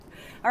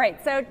All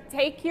right, so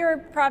take your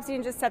props, you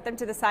can just set them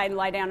to the side and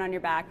lie down on your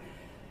back.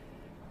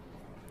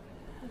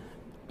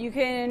 You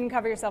can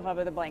cover yourself up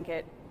with a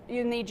blanket.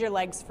 You need your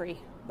legs free,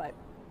 but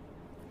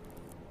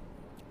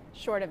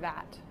short of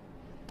that.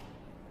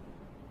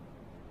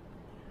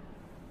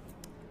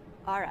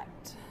 All right.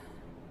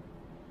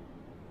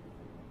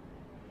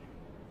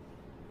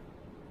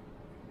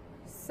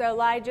 So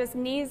lie just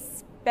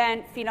knees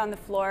bent, feet on the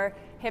floor,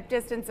 hip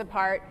distance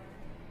apart.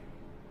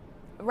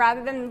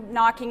 Rather than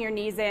knocking your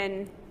knees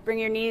in, bring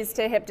your knees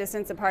to hip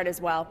distance apart as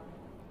well.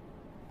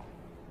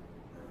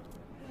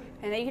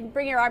 And then you can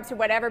bring your arms to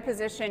whatever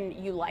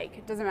position you like.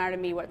 It doesn't matter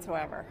to me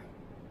whatsoever.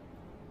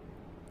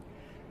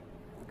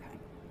 Okay.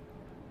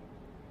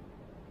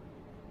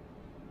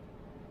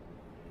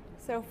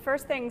 So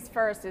first things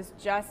first is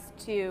just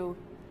to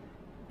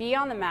be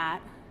on the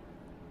mat.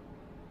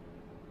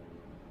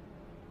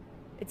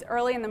 It's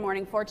early in the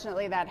morning.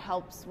 Fortunately, that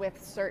helps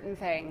with certain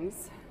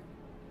things.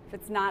 If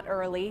it's not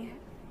early,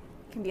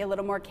 it can be a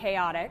little more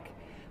chaotic.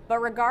 But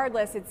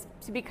regardless, it's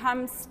to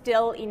become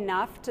still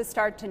enough to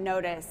start to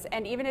notice.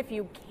 And even if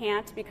you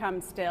can't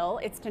become still,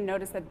 it's to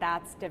notice that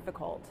that's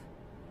difficult.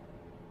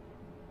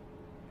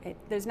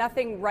 There's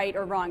nothing right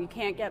or wrong. You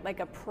can't get like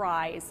a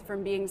prize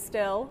from being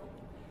still.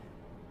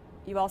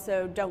 You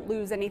also don't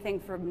lose anything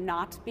from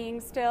not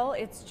being still.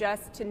 It's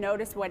just to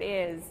notice what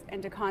is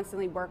and to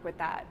constantly work with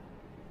that.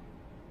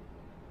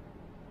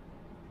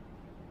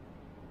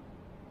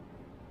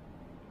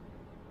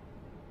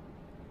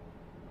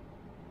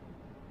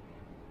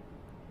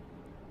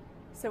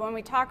 So when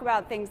we talk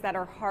about things that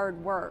are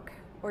hard work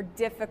or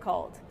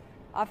difficult,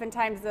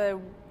 oftentimes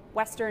the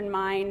Western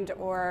mind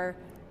or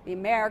the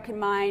American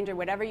mind or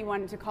whatever you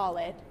wanted to call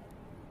it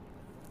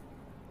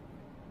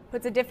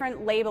puts a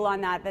different label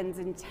on that than's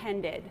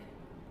intended.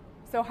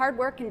 So hard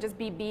work can just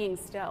be being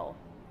still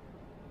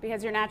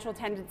because your natural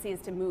tendency is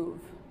to move.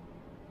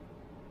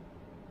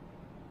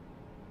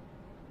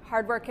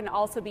 Hard work can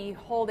also be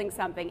holding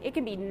something. It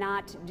can be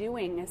not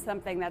doing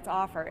something that's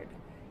offered.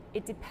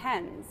 It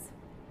depends.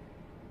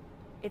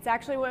 It's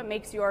actually what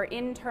makes your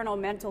internal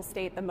mental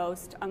state the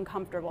most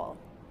uncomfortable.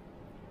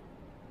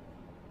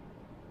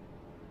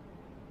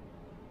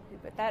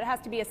 But that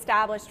has to be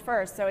established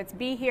first. So it's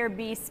be here,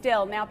 be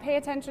still. Now pay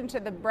attention to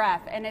the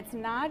breath. And it's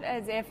not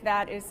as if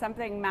that is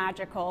something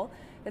magical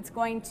that's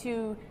going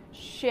to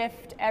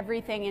shift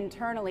everything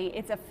internally.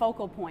 It's a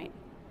focal point.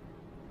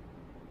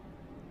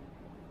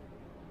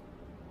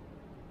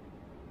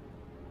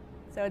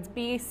 So it's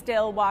be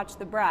still, watch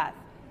the breath.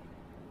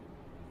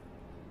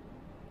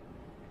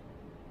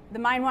 The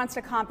mind wants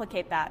to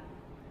complicate that.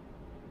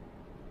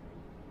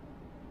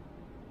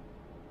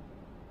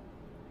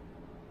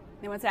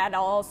 It wants to add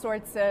all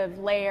sorts of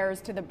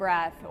layers to the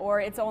breath,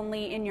 or it's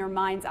only in your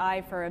mind's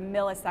eye for a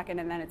millisecond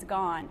and then it's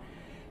gone.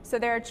 So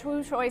there are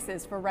two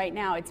choices for right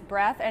now. It's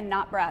breath and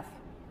not breath.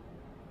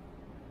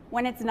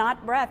 When it's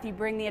not breath, you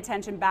bring the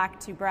attention back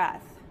to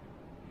breath.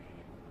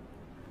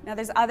 Now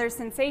there's other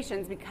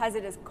sensations because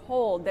it is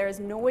cold.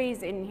 There's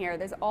noise in here.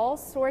 There's all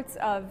sorts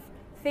of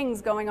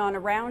things going on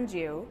around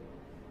you.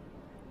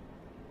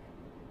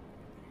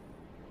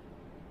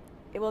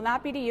 It will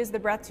not be to use the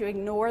breath to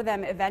ignore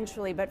them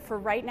eventually, but for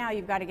right now,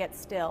 you've got to get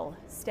still,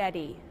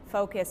 steady,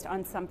 focused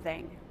on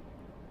something.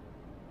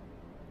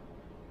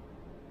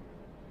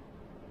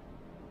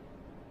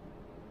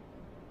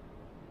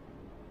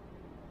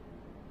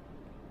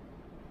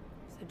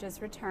 So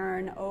just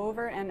return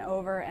over and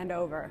over and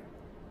over.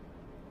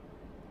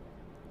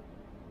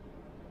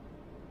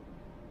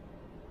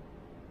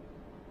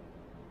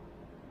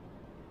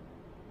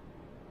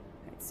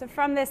 So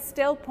from this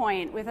still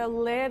point, with a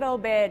little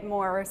bit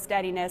more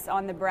steadiness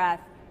on the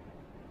breath,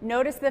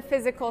 notice the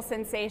physical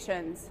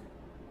sensations.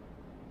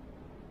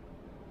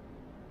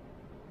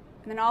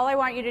 And then all I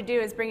want you to do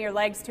is bring your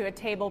legs to a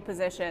table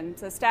position.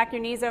 So stack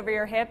your knees over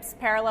your hips,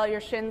 parallel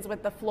your shins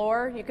with the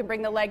floor. You can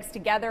bring the legs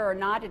together or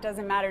not, it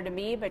doesn't matter to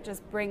me, but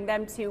just bring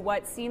them to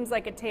what seems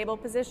like a table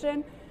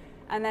position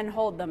and then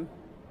hold them.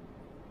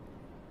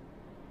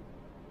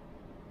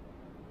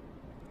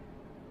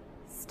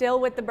 Still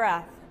with the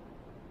breath.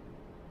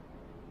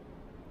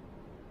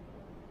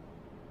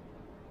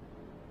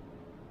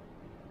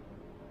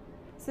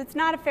 So it's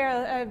not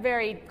a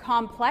very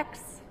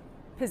complex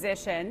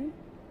position.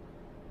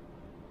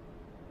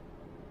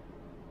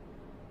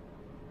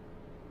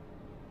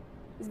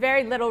 There's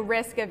very little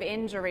risk of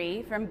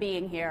injury from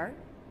being here.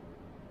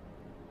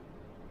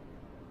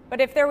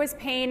 But if there was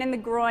pain in the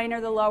groin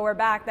or the lower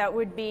back, that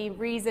would be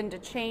reason to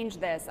change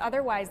this.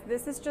 Otherwise,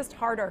 this is just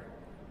harder.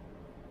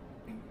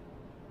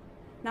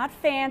 Not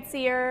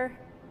fancier,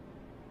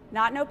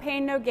 not no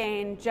pain, no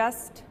gain,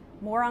 just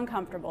more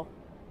uncomfortable.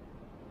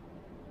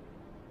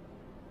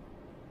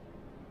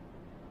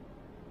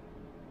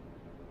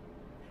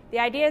 The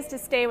idea is to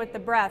stay with the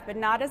breath, but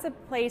not as a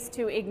place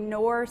to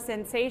ignore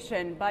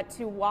sensation, but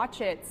to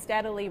watch it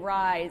steadily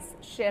rise,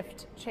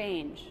 shift,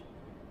 change.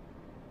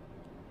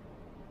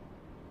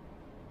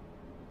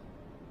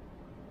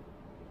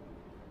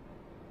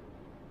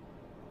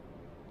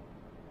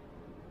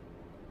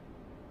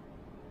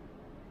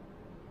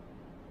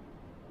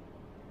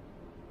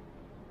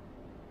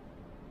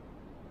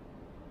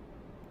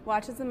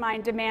 Watch as the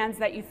mind demands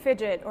that you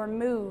fidget or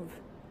move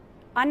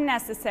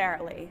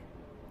unnecessarily.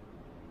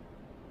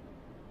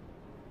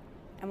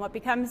 And what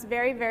becomes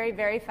very, very,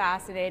 very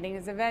fascinating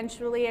is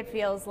eventually it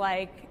feels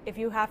like if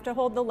you have to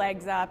hold the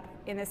legs up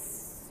in a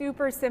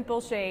super simple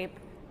shape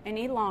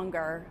any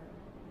longer,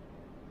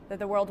 that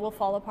the world will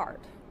fall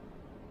apart.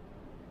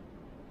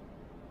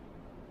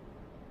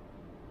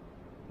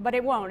 But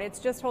it won't. It's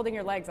just holding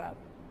your legs up.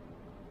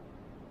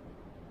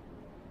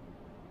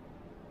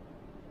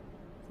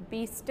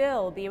 Be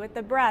still. Be with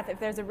the breath. If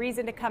there's a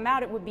reason to come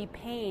out, it would be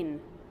pain.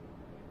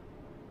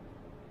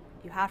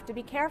 You have to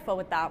be careful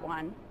with that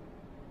one.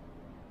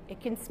 It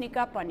can sneak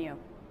up on you.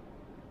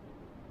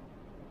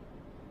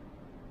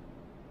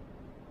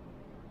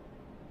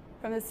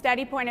 From the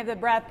steady point of the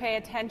breath, pay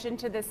attention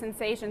to the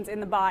sensations in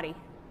the body.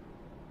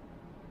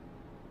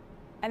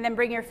 And then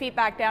bring your feet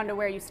back down to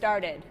where you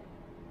started.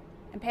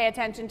 And pay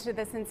attention to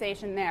the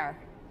sensation there.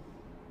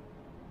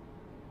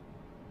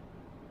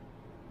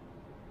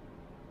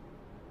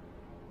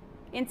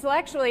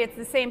 Intellectually, it's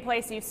the same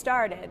place you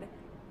started.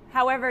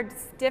 However,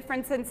 it's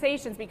different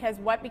sensations because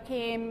what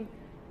became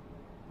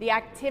the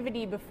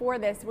activity before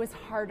this was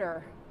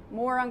harder,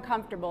 more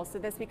uncomfortable, so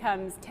this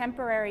becomes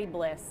temporary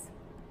bliss.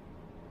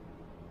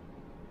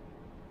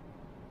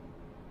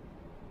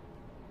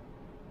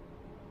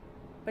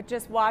 But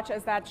just watch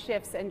as that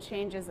shifts and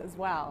changes as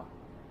well.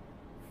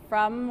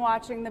 From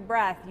watching the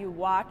breath, you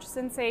watch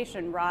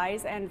sensation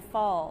rise and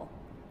fall.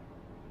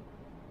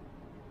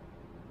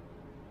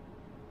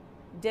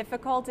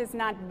 Difficult is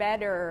not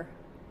better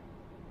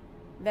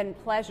than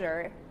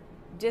pleasure.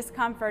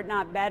 Discomfort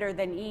not better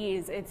than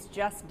ease. It's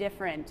just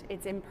different.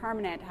 It's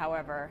impermanent,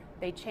 however.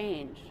 They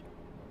change.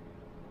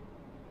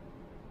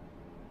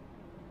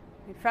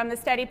 From the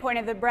steady point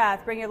of the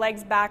breath, bring your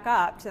legs back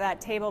up to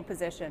that table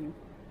position.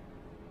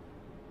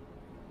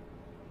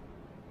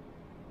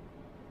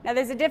 Now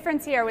there's a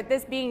difference here with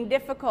this being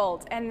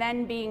difficult and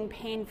then being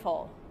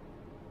painful.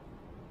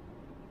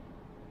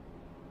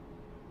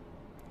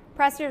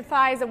 Press your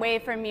thighs away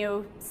from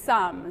you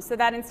some, so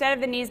that instead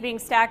of the knees being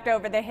stacked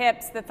over the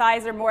hips, the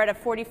thighs are more at a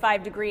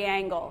 45-degree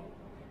angle.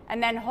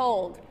 And then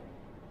hold.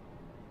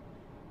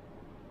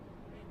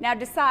 Now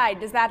decide,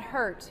 does that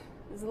hurt?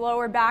 Does the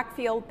lower back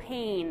feel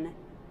pain?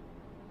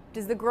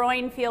 Does the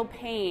groin feel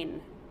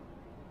pain?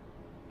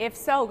 If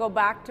so, go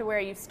back to where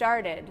you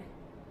started.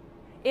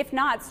 If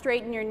not,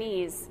 straighten your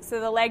knees so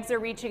the legs are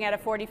reaching at a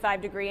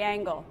 45-degree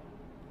angle.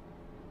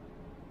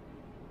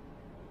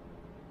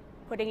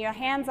 Putting your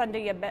hands under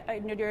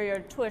your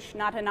tush,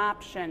 not an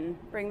option.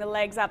 Bring the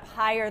legs up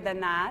higher than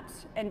that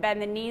and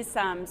bend the knees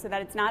some so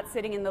that it's not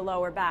sitting in the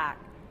lower back.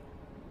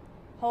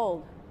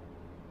 Hold.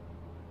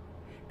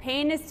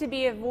 Pain is to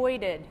be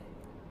avoided,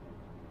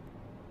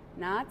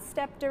 not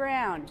stepped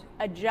around.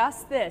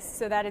 Adjust this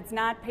so that it's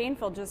not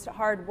painful, just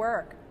hard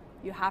work.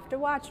 You have to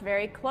watch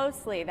very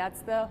closely.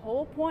 That's the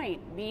whole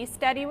point. Be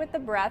steady with the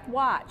breath,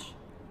 watch.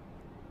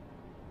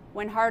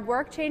 When hard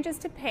work changes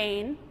to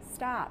pain,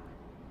 stop.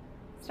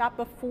 Stop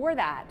before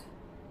that.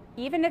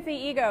 Even if the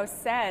ego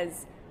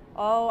says,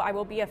 oh, I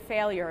will be a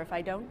failure if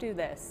I don't do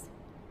this.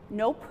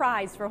 No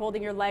prize for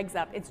holding your legs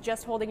up. It's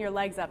just holding your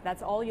legs up.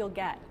 That's all you'll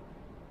get.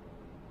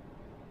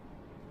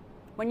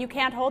 When you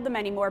can't hold them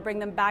anymore, bring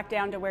them back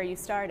down to where you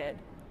started.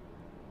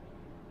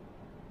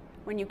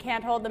 When you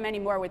can't hold them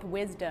anymore with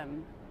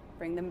wisdom,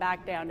 bring them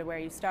back down to where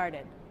you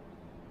started.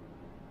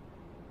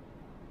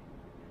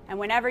 And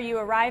whenever you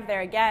arrive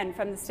there, again,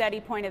 from the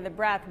steady point of the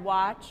breath,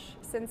 watch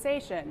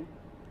sensation.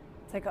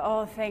 It's like,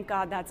 oh, thank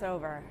God that's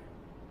over.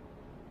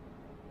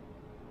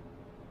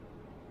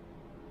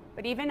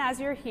 But even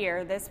as you're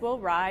here, this will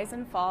rise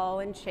and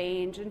fall and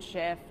change and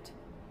shift.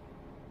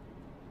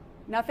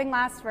 Nothing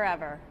lasts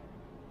forever.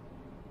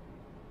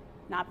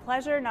 Not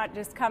pleasure, not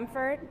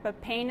discomfort,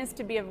 but pain is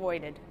to be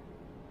avoided.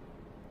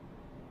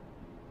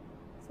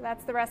 So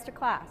that's the rest of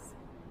class.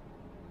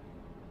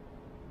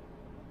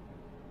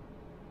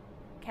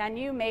 Can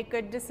you make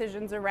good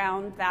decisions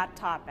around that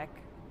topic?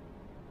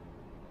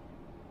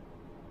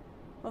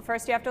 Well,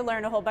 first you have to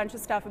learn a whole bunch of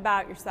stuff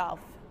about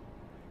yourself.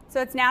 So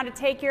it's now to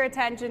take your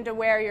attention to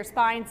where your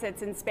spine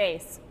sits in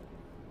space.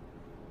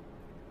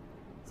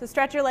 So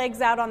stretch your legs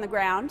out on the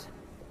ground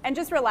and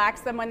just relax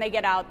them when they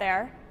get out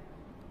there.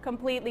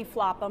 Completely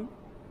flop them.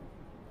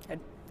 Good.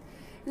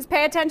 Just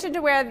pay attention to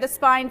where the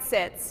spine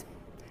sits.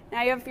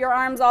 Now you have your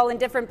arms all in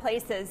different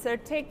places. So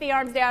take the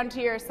arms down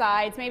to your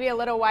sides, maybe a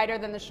little wider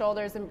than the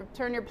shoulders, and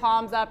turn your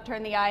palms up,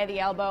 turn the eye of the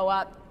elbow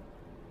up.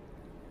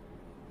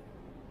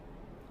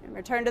 And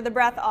return to the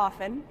breath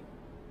often.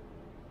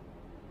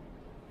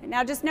 And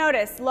now just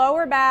notice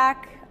lower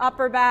back,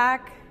 upper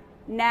back,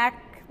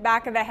 neck,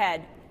 back of the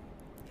head.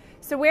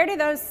 So where do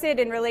those sit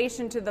in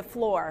relation to the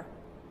floor?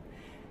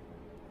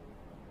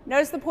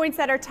 Notice the points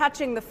that are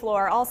touching the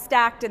floor, all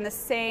stacked in the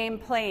same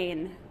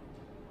plane.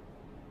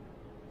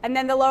 And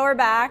then the lower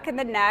back and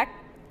the neck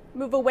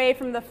move away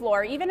from the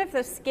floor, even if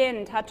the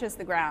skin touches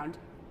the ground.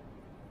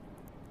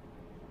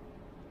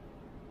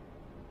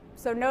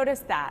 So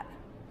notice that.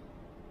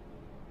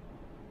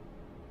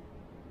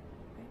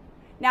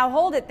 Now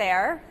hold it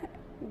there.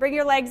 bring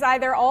your legs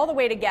either all the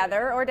way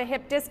together or to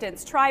hip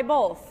distance. Try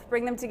both.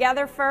 Bring them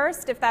together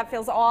first if that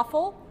feels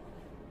awful.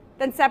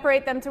 Then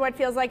separate them to what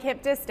feels like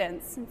hip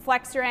distance. And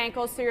flex your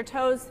ankles so your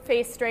toes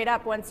face straight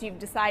up once you've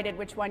decided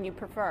which one you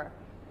prefer.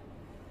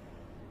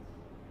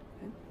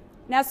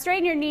 Now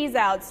straighten your knees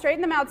out.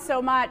 Straighten them out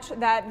so much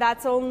that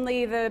that's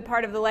only the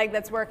part of the leg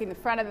that's working, the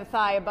front of the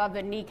thigh above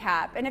the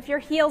kneecap. And if your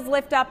heels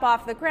lift up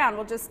off the ground,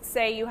 we'll just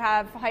say you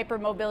have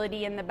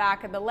hypermobility in the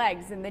back of the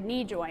legs, in the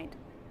knee joint.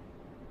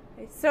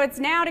 So it's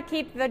now to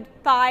keep the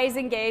thighs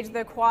engaged,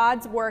 the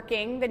quads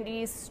working, the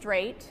knees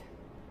straight,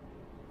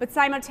 but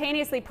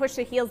simultaneously push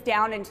the heels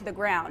down into the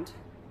ground.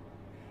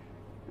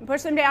 And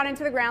push them down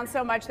into the ground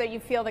so much that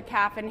you feel the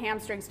calf and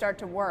hamstring start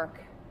to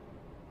work.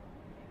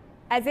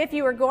 As if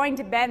you were going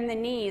to bend the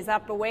knees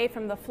up away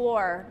from the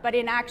floor, but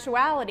in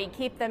actuality,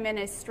 keep them in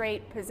a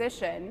straight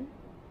position.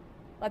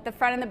 Let the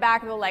front and the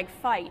back of the leg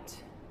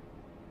fight.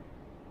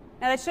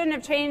 Now that shouldn't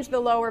have changed the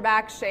lower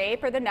back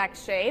shape or the neck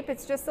shape,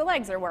 it's just the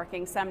legs are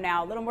working some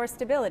now, a little more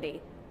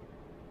stability.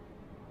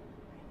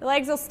 The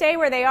legs will stay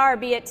where they are,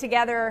 be it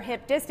together or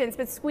hip distance,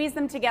 but squeeze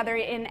them together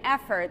in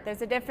effort.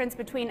 There's a difference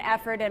between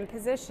effort and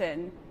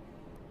position.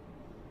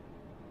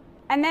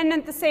 And then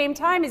at the same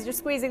time, as you're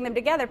squeezing them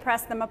together,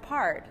 press them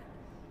apart.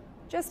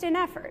 Just in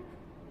effort.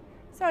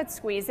 So it's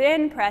squeeze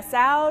in, press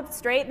out,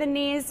 straighten the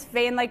knees,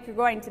 feign like you're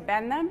going to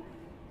bend them.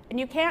 And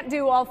you can't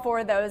do all four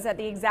of those at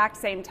the exact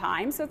same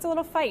time, so it's a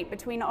little fight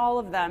between all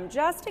of them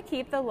just to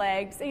keep the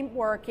legs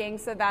working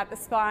so that the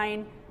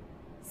spine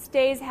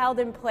stays held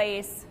in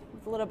place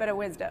with a little bit of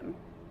wisdom.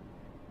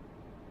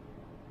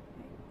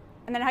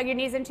 And then hug your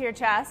knees into your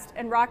chest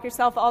and rock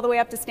yourself all the way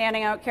up to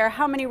standing. I don't care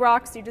how many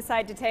rocks you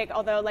decide to take,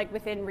 although like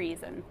within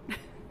reason.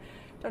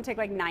 Don't take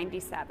like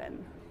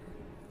 97.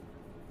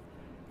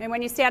 And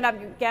when you stand up,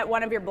 you get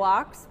one of your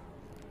blocks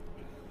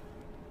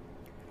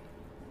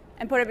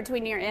and put it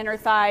between your inner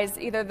thighs,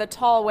 either the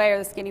tall way or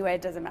the skinny way.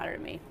 It doesn't matter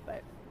to me,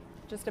 but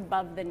just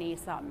above the knee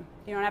some.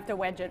 You don't have to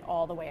wedge it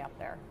all the way up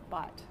there,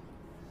 but.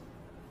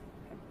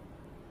 Okay.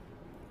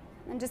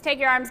 And just take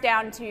your arms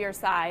down to your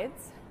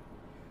sides.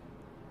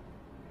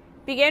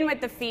 Begin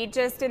with the feet,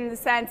 just in the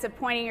sense of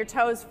pointing your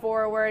toes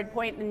forward,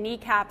 point the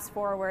kneecaps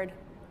forward.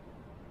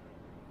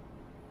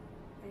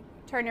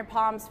 Turn your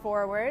palms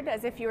forward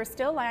as if you were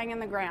still lying on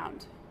the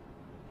ground.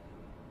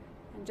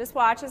 And just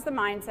watch as the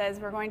mind says,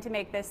 we're going to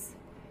make this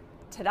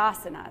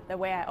Tadasana, the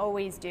way I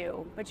always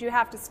do. But you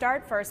have to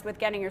start first with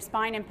getting your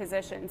spine in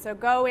position. So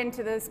go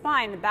into the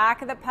spine, the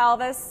back of the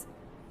pelvis,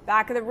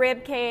 back of the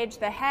rib cage,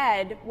 the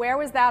head. Where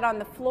was that on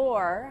the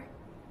floor?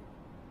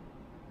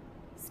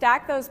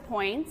 Stack those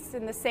points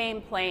in the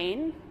same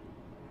plane.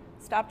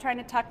 Stop trying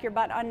to tuck your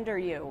butt under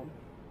you.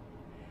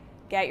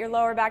 Get your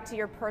lower back to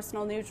your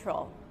personal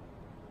neutral.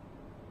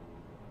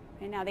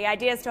 Okay, now the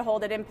idea is to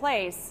hold it in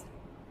place.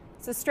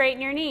 So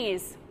straighten your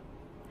knees,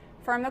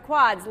 firm the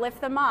quads, lift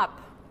them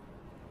up.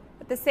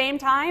 At the same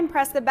time,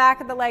 press the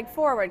back of the leg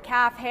forward,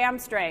 calf,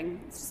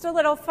 hamstring. It's just a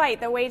little fight.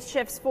 The weight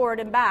shifts forward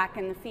and back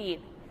in the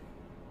feet.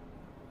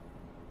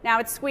 Now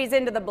it's squeeze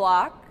into the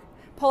block,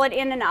 pull it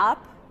in and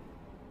up,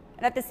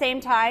 and at the same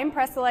time,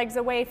 press the legs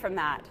away from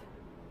that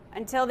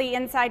until the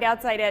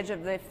inside-outside edge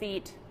of the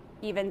feet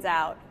evens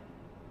out.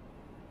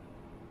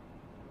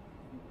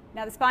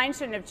 Now the spine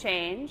shouldn't have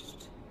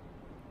changed.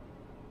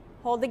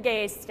 Hold the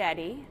gaze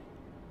steady.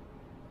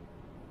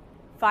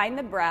 Find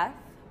the breath.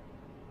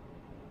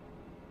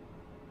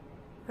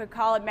 We could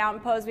call it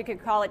mountain pose, we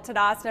could call it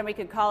Tadasana, we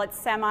could call it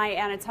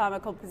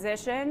semi-anatomical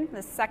position,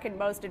 the second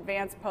most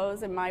advanced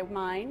pose in my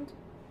mind.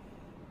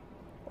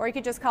 Or you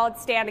could just call it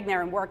standing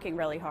there and working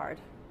really hard.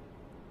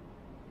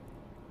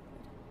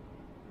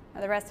 Now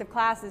the rest of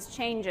class is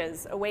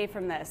changes away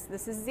from this.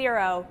 This is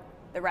 0,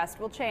 the rest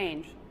will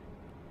change.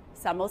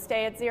 Some will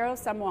stay at 0,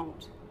 some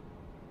won't.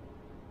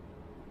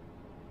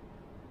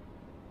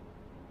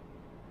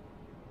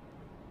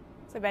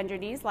 So bend your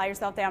knees, lie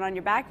yourself down on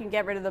your back. You can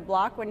get rid of the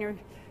block when you're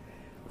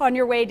on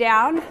your way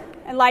down,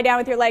 and lie down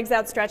with your legs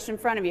outstretched in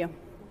front of you.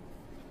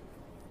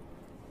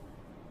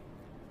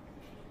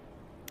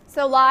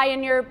 So lie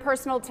in your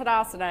personal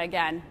Tadasana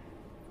again.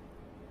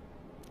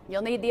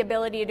 You'll need the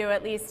ability to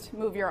at least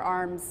move your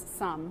arms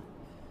some.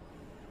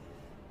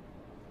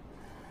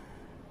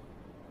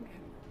 Okay.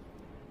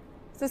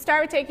 So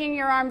start with taking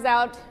your arms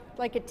out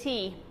like a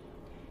T.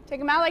 Take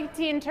them out like a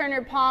T and turn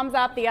your palms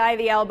up, the eye,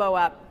 the elbow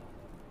up.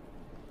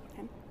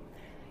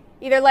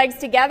 Either legs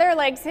together or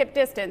legs hip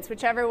distance,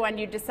 whichever one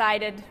you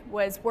decided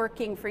was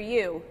working for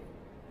you.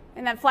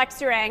 And then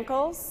flex your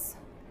ankles,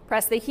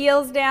 press the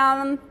heels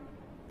down,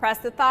 press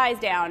the thighs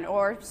down,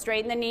 or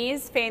straighten the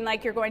knees, feign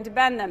like you're going to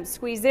bend them.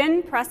 Squeeze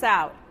in, press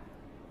out.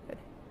 Good.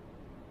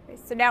 Okay,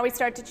 so now we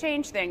start to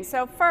change things.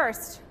 So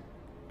first,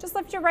 just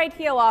lift your right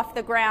heel off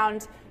the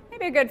ground,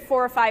 maybe a good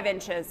 4 or 5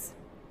 inches.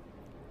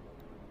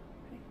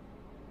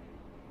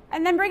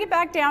 And then bring it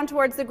back down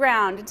towards the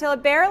ground until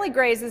it barely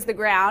grazes the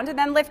ground, and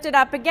then lift it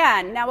up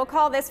again. Now we'll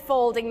call this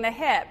folding the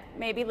hip.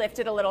 Maybe lift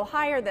it a little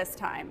higher this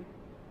time.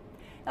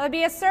 There'll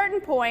be a certain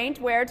point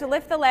where to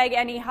lift the leg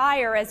any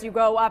higher as you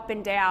go up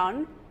and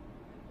down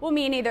will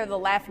mean either the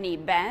left knee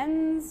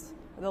bends,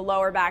 or the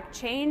lower back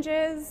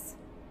changes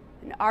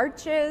and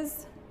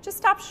arches. Just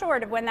stop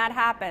short of when that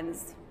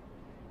happens.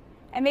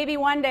 And maybe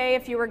one day,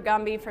 if you were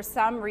Gumby for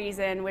some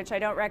reason, which I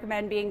don't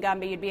recommend being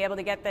Gumby, you'd be able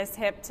to get this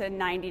hip to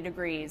 90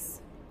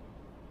 degrees.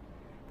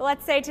 But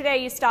let's say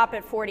today you stop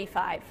at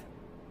 45.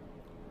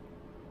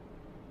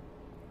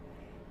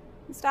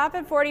 Stop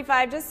at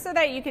 45 just so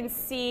that you can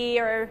see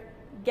or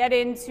get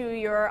into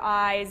your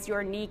eyes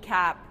your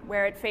kneecap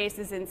where it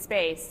faces in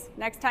space.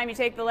 Next time you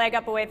take the leg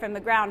up away from the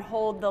ground,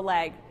 hold the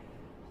leg.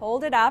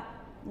 Hold it up,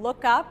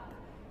 look up,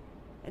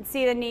 and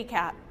see the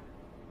kneecap.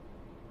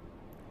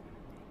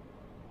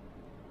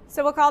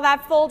 So we'll call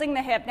that folding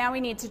the hip. Now we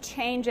need to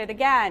change it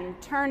again,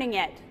 turning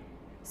it.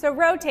 So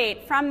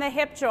rotate from the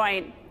hip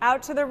joint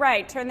out to the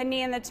right. Turn the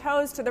knee and the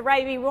toes to the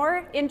right. Be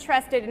more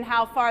interested in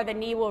how far the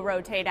knee will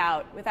rotate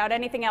out without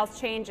anything else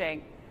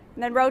changing.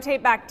 And then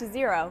rotate back to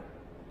 0.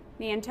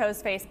 Knee and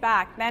toes face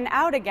back. Then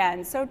out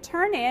again. So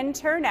turn in,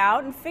 turn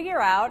out, and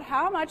figure out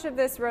how much of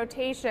this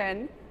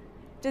rotation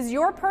does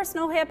your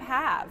personal hip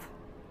have?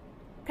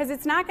 Because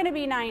it's not going to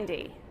be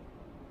 90.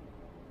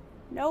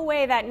 No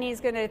way that knee's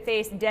going to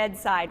face dead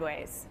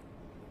sideways.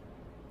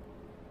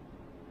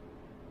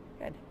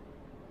 Good.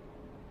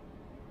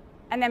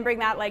 And then bring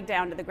that leg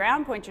down to the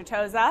ground, point your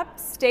toes up,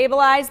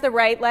 stabilize the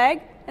right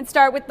leg, and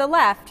start with the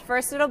left.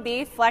 First it'll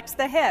be flex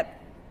the hip.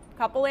 A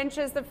couple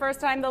inches the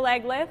first time the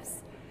leg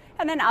lifts,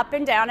 and then up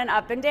and down and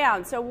up and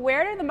down. So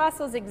where do the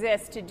muscles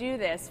exist to do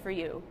this for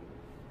you?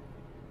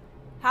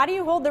 How do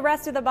you hold the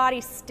rest of the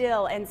body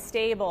still and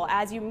stable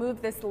as you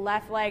move this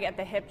left leg at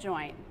the hip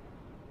joint?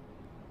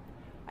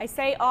 I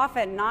say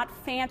often, not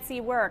fancy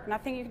work,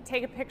 nothing you can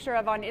take a picture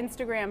of on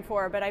Instagram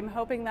for, but I'm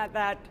hoping that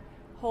that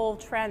whole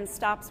trend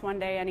stops one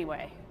day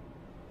anyway.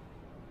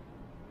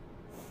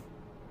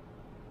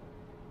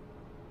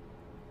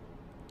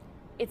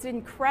 It's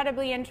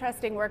incredibly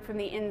interesting work from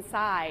the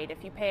inside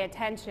if you pay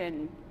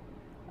attention,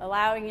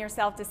 allowing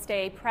yourself to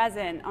stay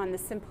present on the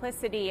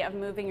simplicity of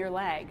moving your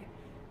leg.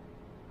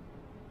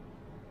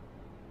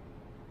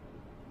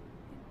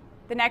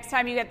 The next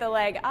time you get the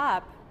leg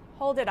up,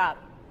 hold it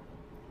up.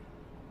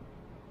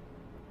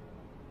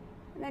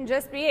 And then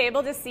just be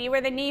able to see where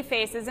the knee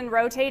faces and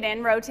rotate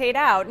in, rotate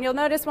out. And you'll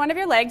notice one of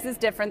your legs is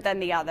different than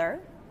the other.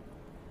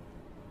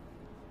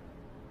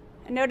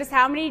 And notice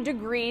how many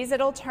degrees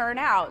it'll turn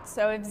out.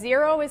 So if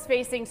 0 is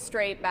facing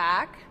straight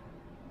back,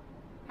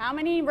 how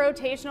many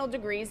rotational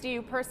degrees do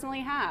you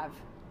personally have?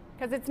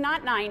 Because it's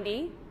not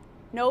 90.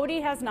 Nobody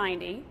has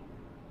 90.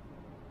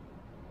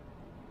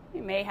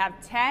 You may have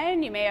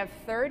 10, you may have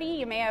 30,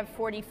 you may have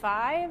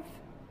 45.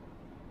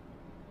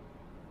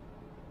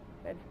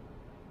 Good.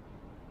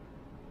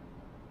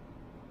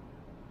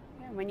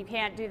 And when you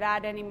can't do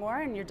that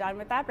anymore and you're done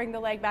with that, bring the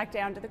leg back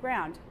down to the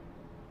ground.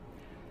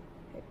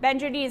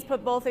 Bend your knees,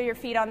 put both of your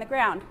feet on the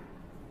ground.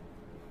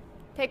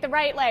 Take the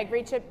right leg,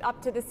 reach it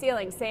up to the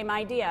ceiling, same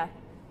idea.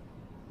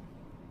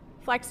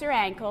 Flex your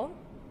ankle.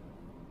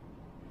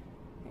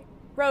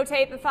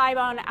 Rotate the thigh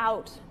bone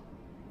out.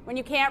 When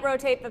you can't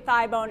rotate the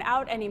thigh bone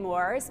out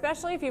anymore,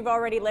 especially if you've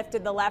already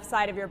lifted the left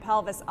side of your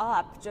pelvis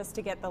up just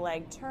to get the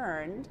leg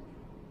turned,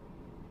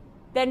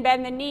 then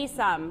bend the knee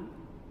some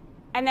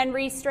and then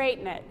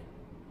re-straighten it.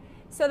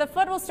 So the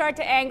foot will start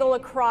to angle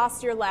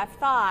across your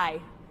left thigh.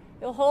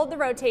 You'll hold the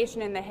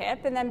rotation in the hip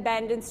and then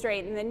bend and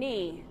straighten the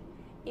knee.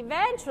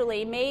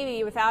 Eventually,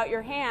 maybe without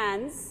your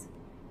hands,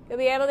 you'll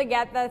be able to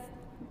get the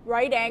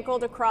right ankle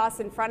to cross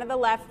in front of the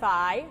left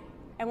thigh,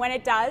 and when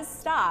it does,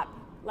 stop.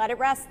 Let it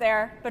rest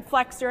there, but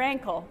flex your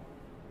ankle.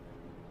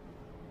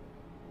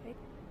 Okay.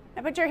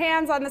 Now put your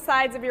hands on the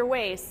sides of your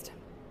waist.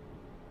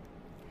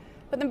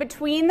 Put them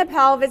between the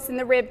pelvis and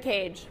the rib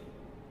cage.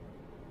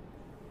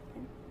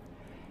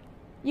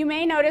 You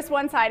may notice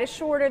one side is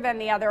shorter than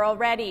the other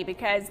already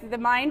because the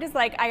mind is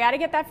like, I gotta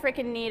get that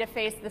frickin' knee to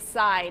face the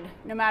side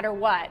no matter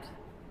what.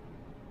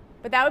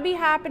 But that would be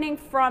happening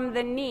from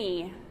the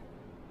knee.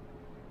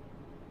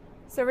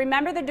 So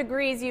remember the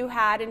degrees you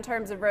had in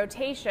terms of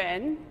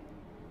rotation.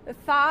 The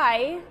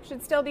thigh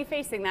should still be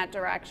facing that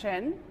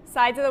direction.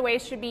 Sides of the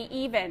waist should be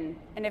even.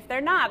 And if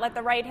they're not, let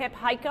the right hip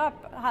hike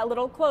up a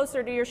little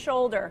closer to your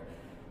shoulder.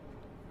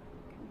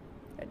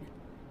 Good.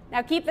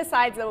 Now keep the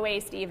sides of the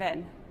waist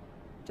even.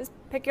 Just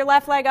pick your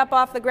left leg up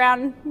off the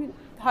ground,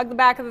 hug the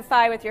back of the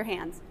thigh with your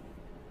hands.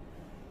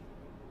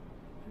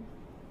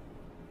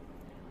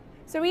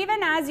 So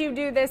even as you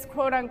do this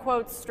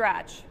quote-unquote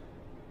stretch,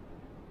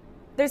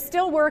 there's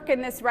still work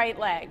in this right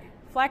leg.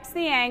 Flex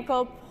the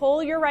ankle,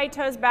 pull your right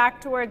toes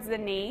back towards the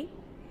knee.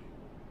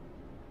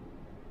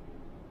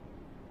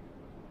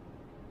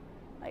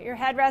 Let your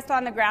head rest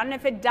on the ground, and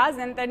if it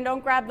doesn't, then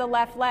don't grab the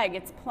left leg.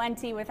 It's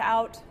plenty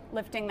without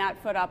lifting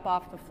that foot up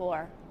off the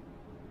floor.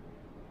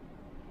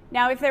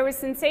 Now, if there was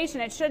sensation,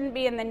 it shouldn't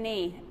be in the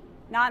knee,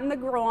 not in the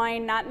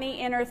groin, not in the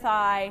inner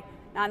thigh,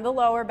 not in the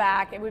lower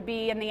back. It would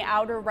be in the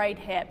outer right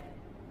hip.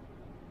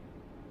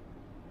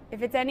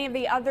 If it's any of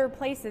the other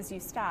places, you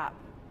stop.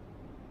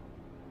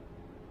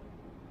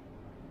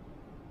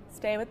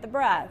 Stay with the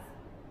breath.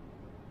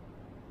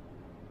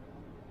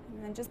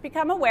 And then just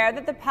become aware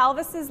that the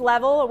pelvis is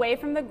level away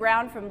from the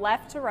ground from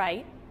left to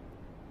right.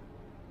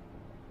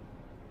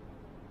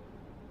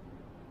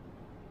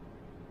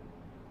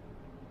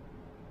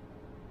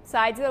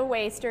 Sides of the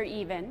waist are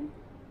even.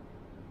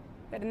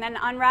 Good, and then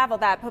unravel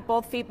that. Put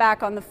both feet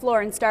back on the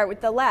floor and start with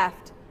the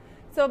left.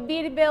 So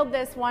build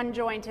this one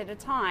joint at a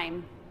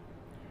time.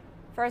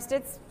 First,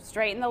 it's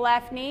straighten the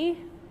left knee,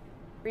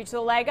 reach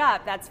the leg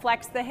up. That's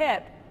flex the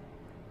hip.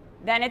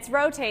 Then it's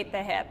rotate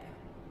the hip.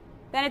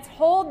 Then it's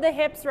hold the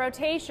hip's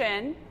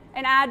rotation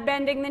and add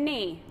bending the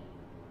knee.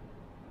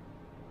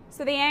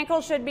 So the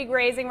ankle should be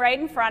grazing right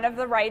in front of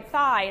the right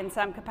thigh in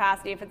some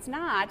capacity. If it's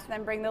not,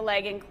 then bring the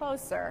leg in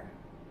closer.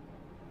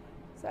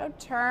 So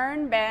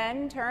turn,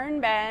 bend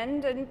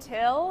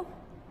until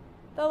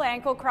the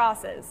ankle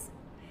crosses.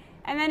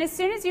 And then as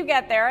soon as you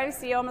get there, I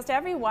see almost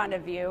every one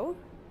of you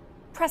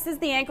presses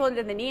the ankle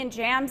into the knee and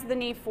jams the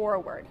knee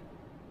forward.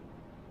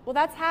 Well,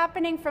 that's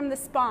happening from the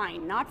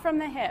spine, not from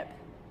the hip.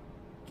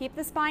 Keep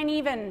the spine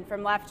even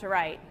from left to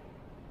right.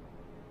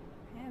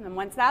 And then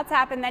once that's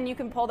happened, then you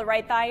can pull the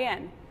right thigh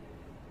in.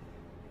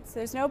 So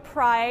there's no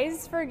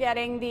prize for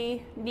getting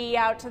the knee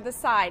out to the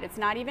side. It's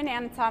not even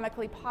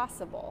anatomically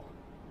possible.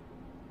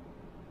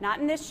 Not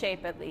in this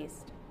shape, at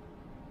least.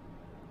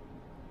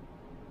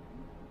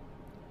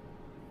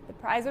 The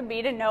prize would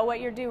be to know what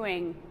you're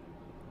doing.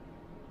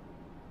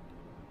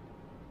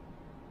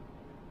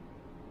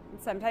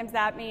 And sometimes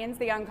that means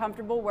the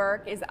uncomfortable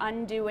work is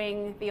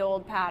undoing the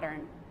old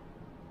pattern.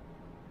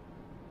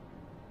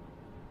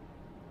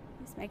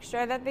 Just make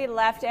sure that the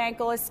left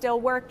ankle is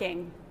still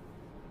working.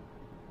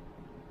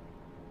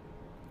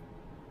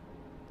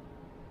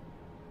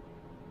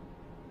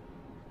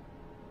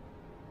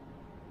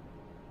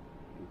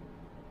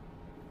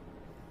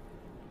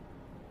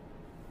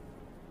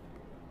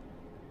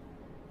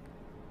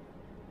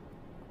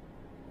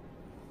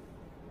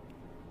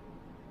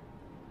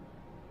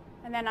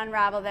 And then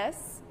unravel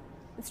this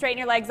and straighten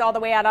your legs all the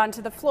way out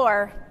onto the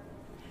floor.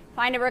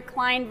 Find a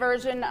reclined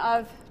version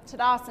of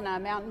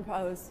Tadasana, mountain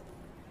pose.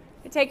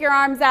 You take your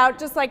arms out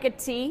just like a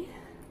T.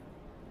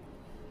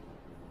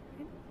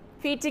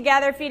 Feet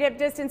together, feet hip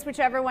distance,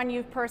 whichever one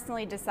you've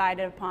personally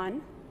decided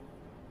upon.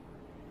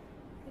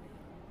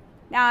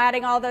 Now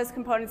adding all those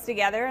components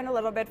together and a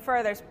little bit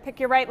further.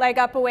 Pick your right leg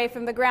up away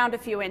from the ground a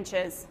few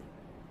inches.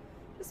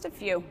 Just a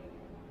few.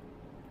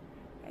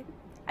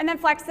 And then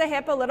flex the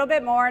hip a little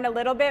bit more and a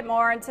little bit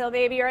more until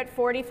maybe you're at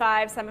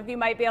 45. Some of you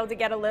might be able to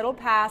get a little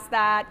past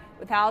that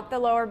without the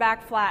lower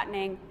back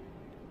flattening.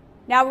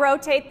 Now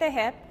rotate the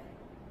hip,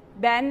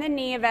 bend the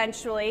knee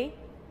eventually,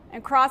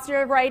 and cross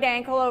your right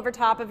ankle over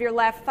top of your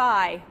left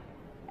thigh.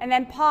 And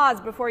then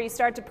pause before you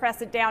start to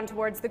press it down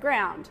towards the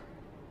ground.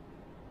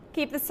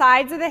 Keep the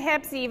sides of the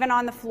hips even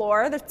on the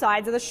floor, the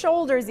sides of the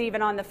shoulders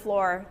even on the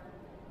floor,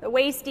 the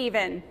waist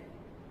even.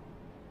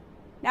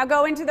 Now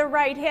go into the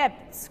right hip,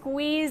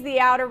 squeeze the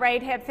outer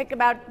right hip, think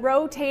about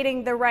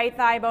rotating the right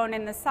thigh bone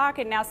in the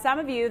socket. Now some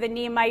of you, the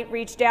knee might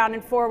reach down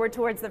and forward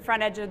towards the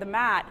front edge of the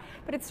mat,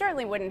 but it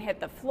certainly wouldn't hit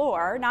the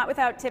floor, not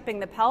without tipping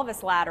the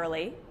pelvis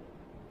laterally.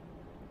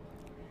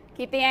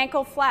 Keep the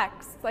ankle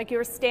flexed, like you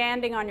were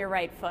standing on your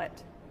right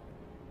foot.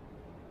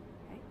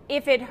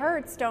 If it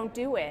hurts, don't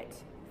do it.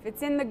 If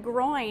it's in the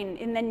groin,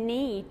 in the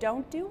knee,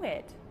 don't do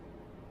it.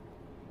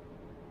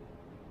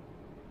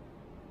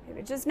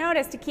 Just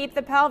notice to keep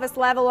the pelvis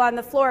level on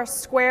the floor,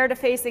 square to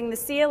facing the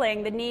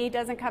ceiling, the knee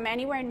doesn't come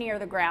anywhere near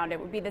the ground. It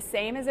would be the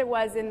same as it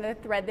was in the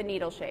thread the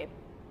needle shape.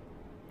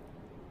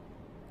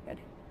 Good.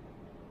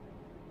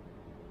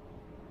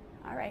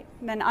 All right,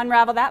 and then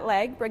unravel that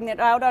leg, bring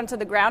it out onto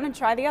the ground and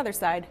try the other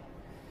side.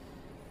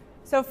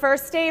 So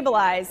first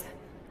stabilize,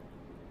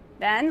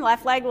 then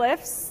left leg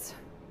lifts.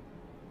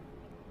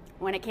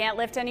 When it can't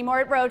lift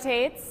anymore, it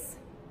rotates.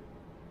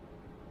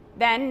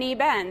 Then knee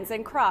bends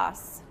and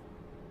cross.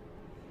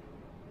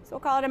 So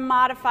we'll call it a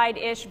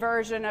modified-ish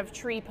version of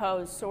tree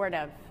pose, sort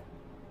of.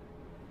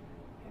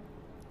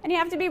 And you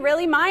have to be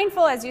really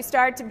mindful as you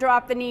start to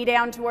drop the knee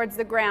down towards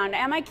the ground.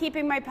 Am I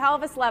keeping my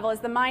pelvis level? Is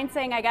the mind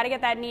saying, I got to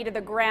get that knee to the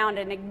ground,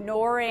 and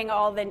ignoring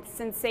all the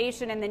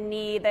sensation in the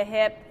knee, the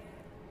hip,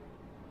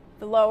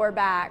 the lower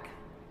back?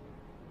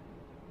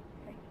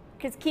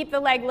 Because keep the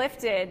leg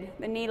lifted,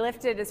 the knee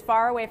lifted as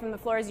far away from the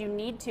floor as you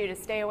need to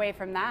stay away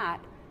from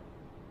that.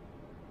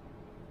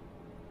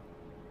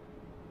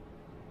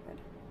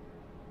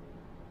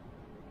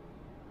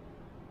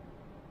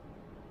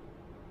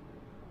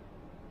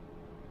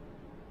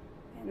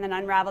 And then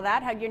unravel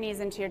that, hug your knees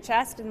into your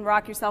chest and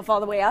rock yourself all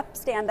the way up,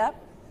 stand up.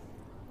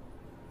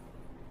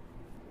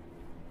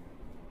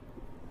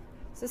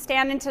 So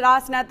stand in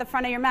Tadasana at the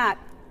front of your mat.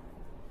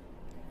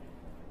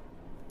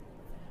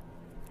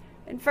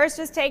 And first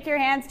just take your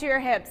hands to your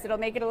hips, it'll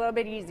make it a little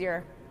bit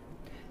easier.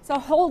 So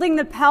holding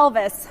the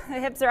pelvis, the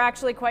hips are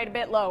actually quite a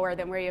bit lower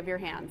than where you have your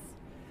hands.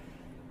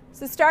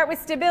 So start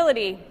with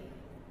stability.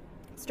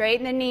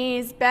 Straighten the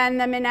knees, bend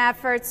them in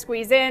effort,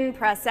 squeeze in,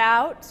 press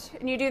out.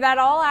 And you do that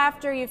all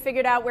after you've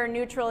figured out where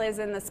neutral is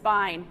in the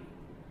spine.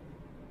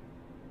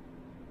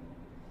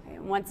 Okay,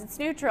 and once it's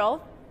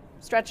neutral,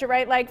 Stretch your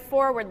right leg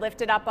forward,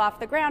 lift it up off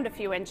the ground a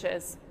few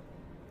inches.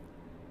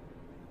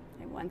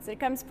 And once it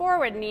comes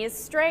forward, knees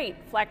straight,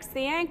 flex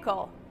the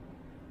ankle.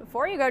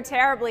 Before you go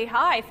terribly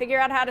high, figure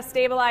out how to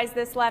stabilize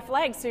this left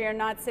leg so you're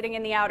not sitting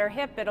in the outer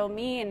hip. It'll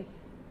mean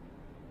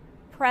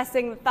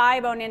pressing the thigh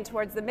bone in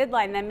towards the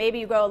midline. Then maybe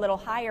you go a little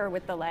higher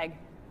with the leg.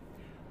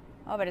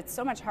 Oh, but it's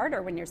so much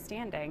harder when you're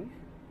standing.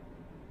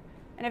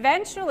 And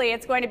eventually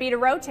it's going to be to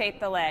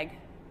rotate the leg.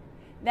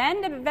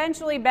 Then to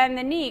eventually bend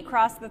the knee,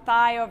 cross the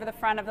thigh over the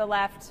front of the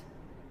left,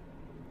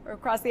 or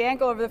cross the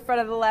ankle over the front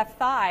of the left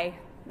thigh.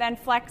 Then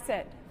flex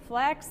it.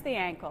 Flex the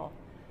ankle.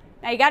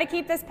 Now you got to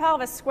keep this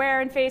pelvis square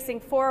and facing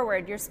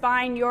forward. Your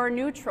spine, you're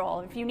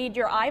neutral. If you need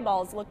your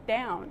eyeballs, look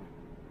down.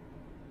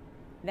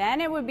 Then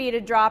it would be to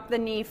drop the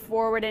knee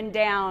forward and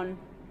down.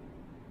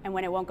 And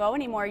when it won't go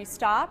anymore, you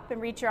stop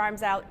and reach your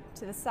arms out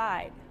to the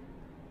side.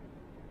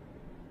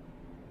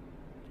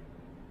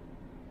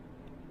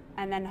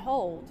 And then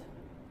hold.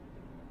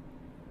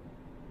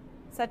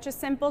 Such a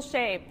simple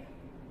shape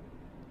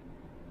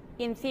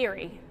in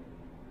theory,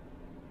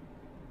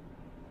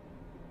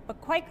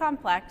 but quite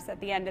complex at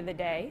the end of the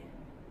day.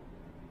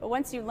 But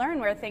once you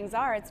learn where things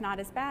are, it's not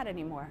as bad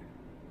anymore.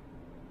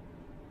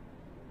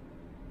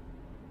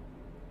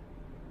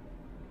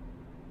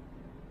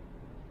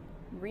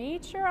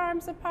 Reach your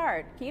arms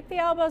apart. Keep the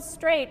elbows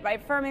straight by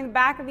firming the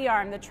back of the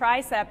arm, the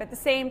tricep, at the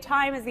same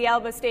time as the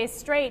elbow stays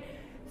straight.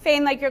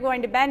 Feign like you're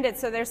going to bend it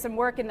so there's some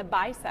work in the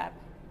bicep.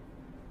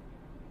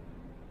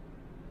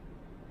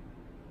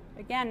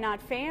 Again,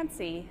 not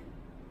fancy,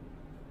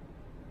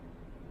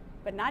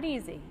 but not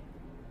easy.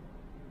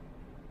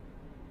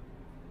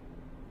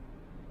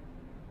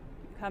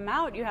 Come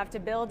out, you have to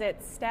build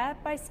it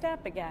step by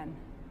step again.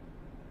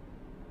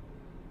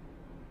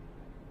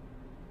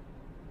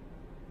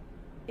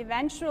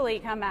 Eventually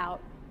come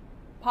out.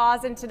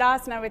 Pause in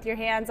Tadasana with your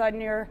hands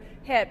on your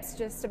hips,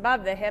 just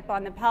above the hip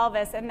on the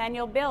pelvis, and then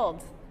you'll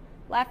build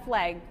left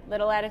leg,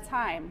 little at a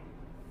time.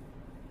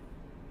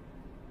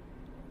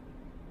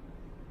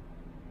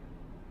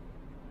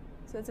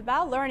 So it's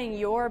about learning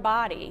your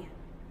body.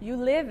 You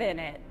live in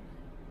it.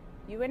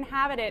 You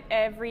inhabit it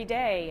every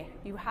day.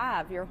 You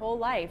have your whole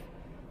life.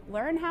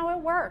 Learn how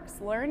it works.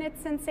 Learn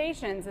its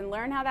sensations and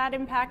learn how that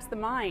impacts the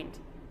mind.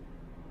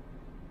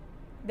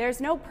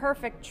 There's no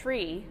perfect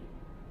tree.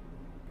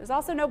 There's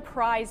also no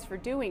prize for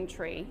doing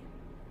tree.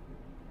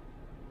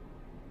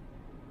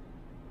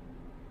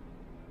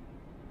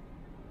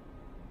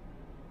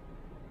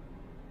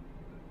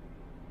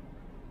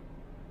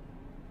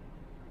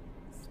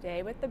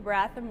 Stay with the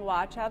breath and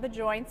watch how the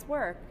joints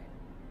work.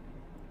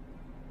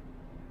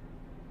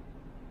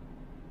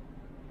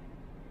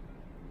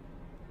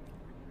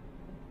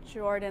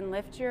 Jordan,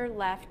 lift your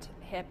left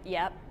hip.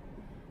 Yep.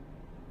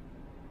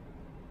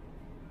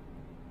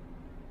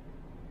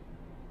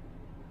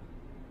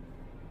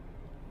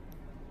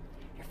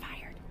 You're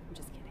fired. I'm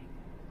just kidding.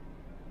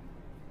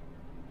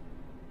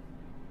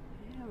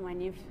 And when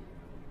you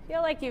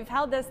feel like you've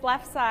held this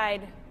left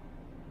side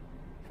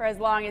for as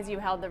long as you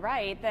held the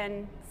right,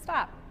 then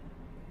stop.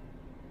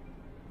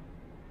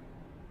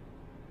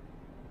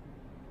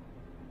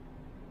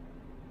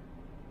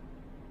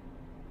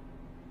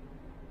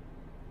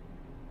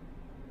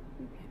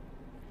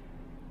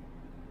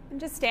 And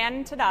just stand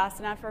in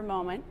Tadasana for a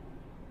moment.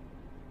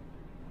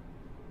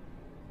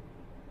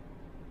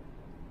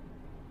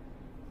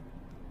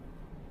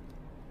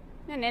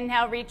 And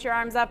inhale, reach your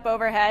arms up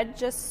overhead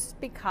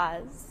just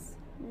because.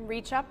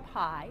 Reach up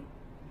high.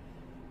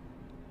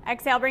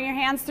 Exhale, bring your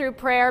hands through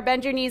prayer.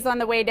 Bend your knees on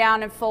the way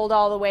down and fold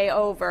all the way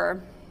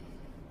over.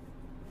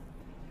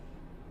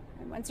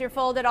 And once you're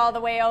folded all the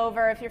way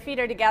over, if your feet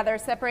are together,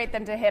 separate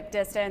them to hip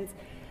distance.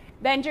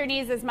 Bend your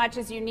knees as much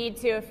as you need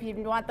to. If you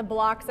want the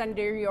blocks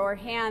under your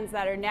hands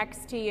that are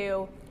next to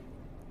you,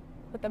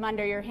 put them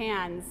under your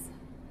hands.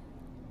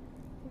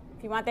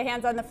 If you want the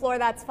hands on the floor,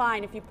 that's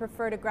fine. If you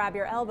prefer to grab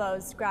your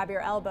elbows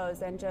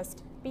and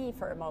just be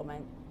for a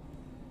moment.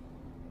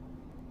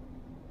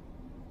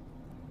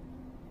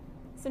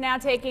 So now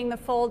taking the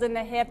fold in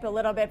the hip a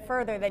little bit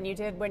further than you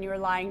did when you were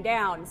lying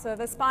down. So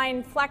the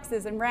spine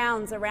flexes and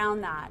rounds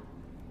around that.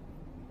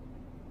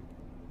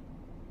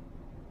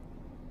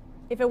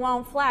 If it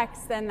won't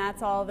flex, then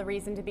that's all the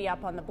reason to be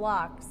up on the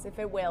blocks. If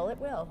it will, it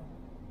will.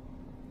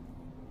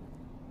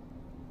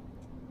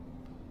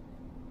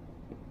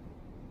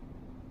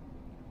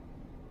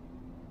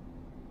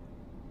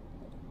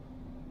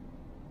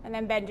 And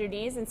then bend your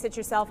knees and sit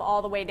yourself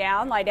all the way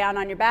down. Lie down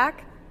on your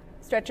back.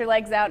 Stretch your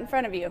legs out in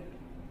front of you.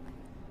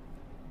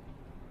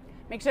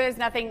 Make sure there's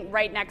nothing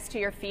right next to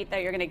your feet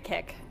that you're going to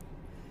kick.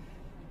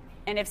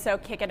 And if so,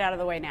 kick it out of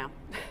the way now.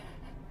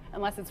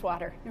 Unless it's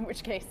water, in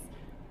which case,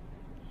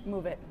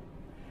 move it.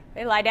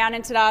 Okay, lie down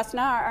in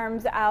Tadasana, our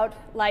arms out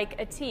like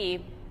a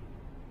T.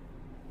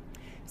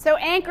 So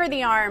anchor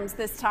the arms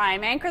this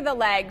time. Anchor the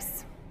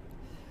legs.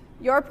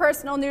 Your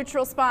personal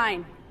neutral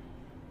spine.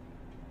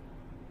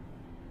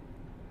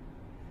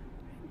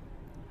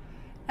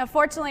 Now,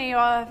 fortunately,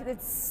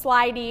 it's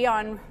slidey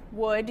on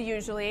wood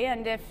usually,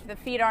 and if the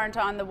feet aren't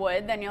on the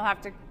wood, then you'll have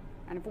to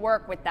kind of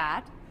work with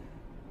that.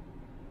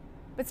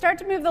 But start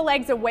to move the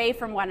legs away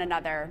from one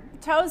another.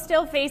 Toes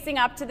still facing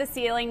up to the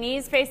ceiling,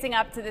 knees facing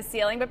up to the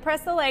ceiling, but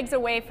press the legs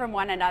away from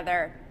one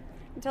another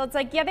until it's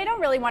like, yeah, they don't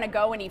really want to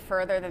go any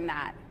further than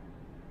that.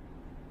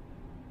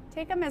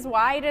 Take them as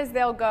wide as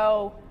they'll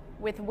go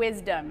with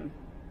wisdom.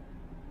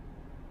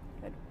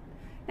 Good.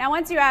 Now,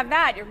 once you have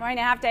that, you're going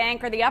to have to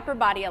anchor the upper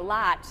body a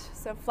lot.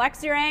 So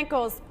flex your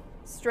ankles,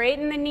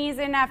 straighten the knees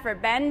in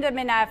effort, bend them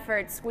in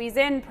effort, squeeze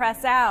in,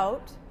 press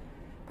out.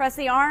 Press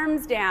the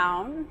arms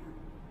down.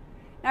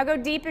 Now go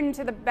deep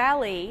into the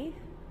belly.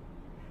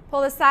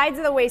 Pull the sides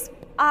of the waist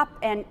up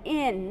and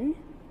in.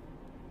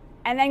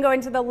 And then go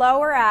into the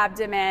lower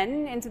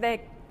abdomen, into the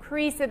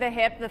crease of the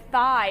hip, the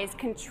thighs,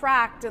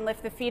 contract and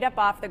lift the feet up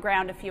off the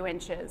ground a few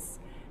inches.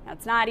 Now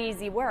it's not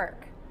easy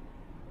work.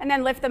 And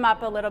then lift them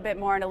up a little bit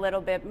more and a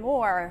little bit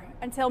more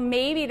until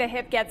maybe the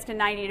hip gets to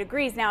 90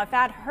 degrees. Now if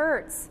that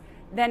hurts,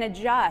 then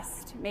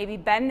adjust. Maybe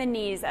bend the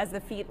knees as the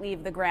feet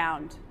leave the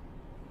ground.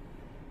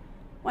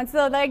 Once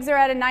the legs are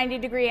at a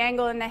 90-degree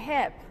angle in the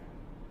hip,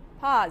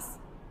 pause,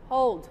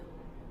 hold.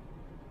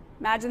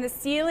 Imagine the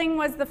ceiling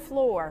was the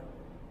floor.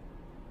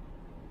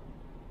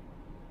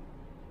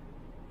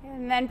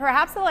 And then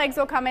perhaps the legs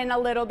will come in a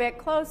little bit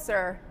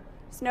closer.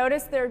 Just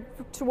notice they're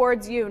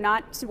towards you,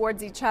 not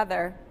towards each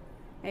other.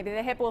 Maybe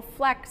the hip will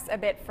flex a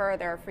bit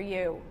further for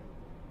you.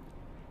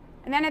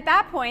 And then at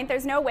that point,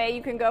 there's no way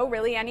you can go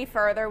really any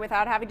further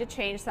without having to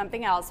change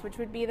something else, which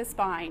would be the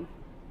spine.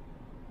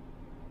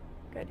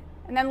 Good.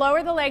 And then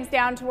lower the legs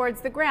down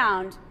towards the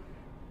ground.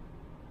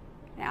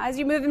 Now, as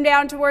you move them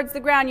down towards the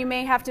ground, you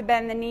may have to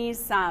bend the knees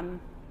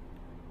some.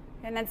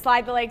 And then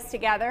slide the legs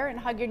together and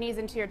hug your knees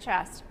into your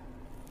chest.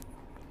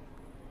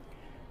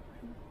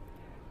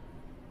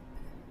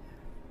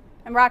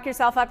 And rock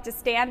yourself up to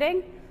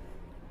standing.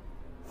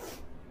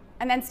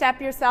 And then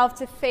step yourself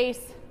to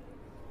face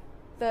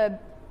the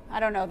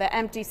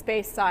empty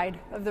space side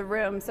of the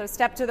room. So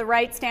step to the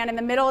right, stand in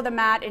the middle of the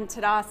mat in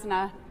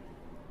Tadasana.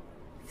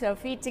 So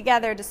feet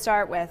together to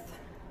start with.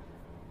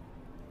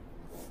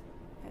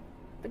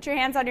 Put your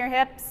hands on your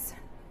hips.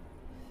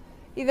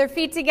 Either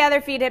feet together,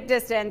 feet hip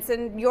distance,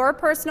 and your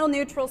personal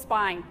neutral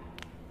spine.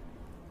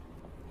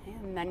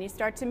 And then you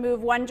start to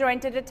move one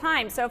joint at a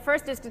time. So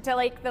first is to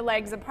take the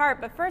legs apart,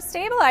 but first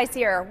stabilize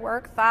here.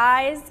 Work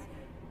thighs,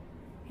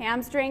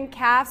 hamstring,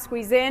 calf,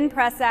 squeeze in,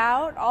 press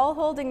out, all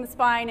holding the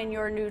spine in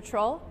your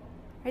neutral.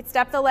 Right,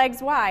 step the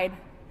legs wide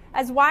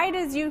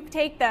as you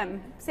take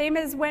them, same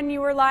as when you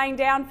were lying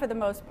down for the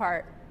most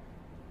part.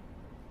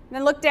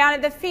 Then look down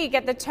at the feet,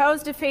 get the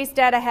toes to face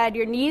dead ahead,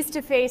 your knees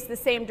to face the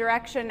same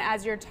direction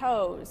as your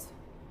toes.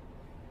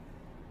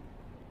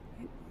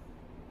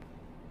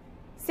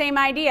 Same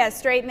idea,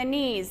 straighten the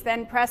knees,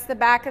 then press the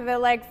back of the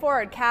leg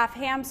forward, calf,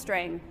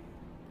 hamstring.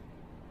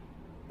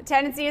 The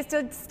tendency is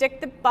to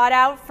stick the butt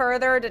out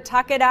further, to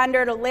tuck it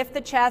under, to lift the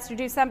chest, or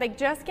do something.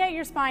 Just get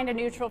your spine to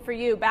neutral for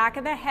you. Back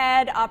of the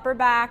head, upper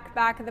back,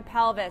 back of the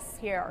pelvis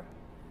here.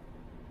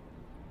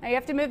 Now you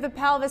have to move the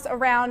pelvis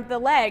around the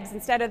legs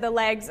instead of the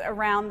legs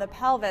around the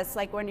pelvis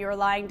like when you were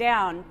lying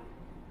down.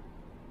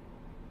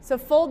 So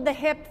fold the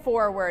hip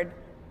forward,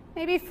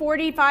 maybe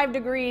 45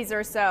 degrees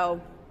or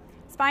so.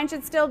 Spine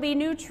should still be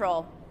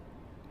neutral.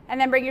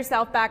 And then bring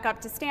yourself back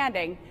up to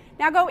standing.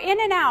 Now go in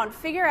and out,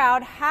 figure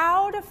out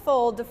how to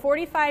fold to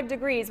 45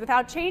 degrees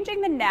without changing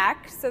the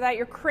neck so that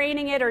you're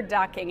craning it or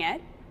ducking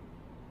it.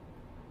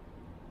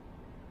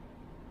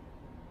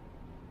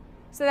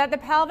 So that the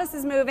pelvis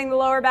is moving, the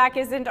lower back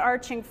isn't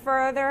arching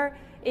further.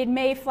 It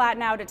may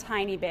flatten out a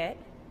tiny bit.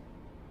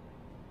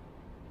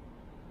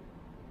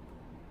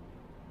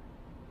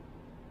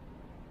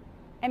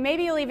 And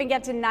maybe you'll even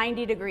get to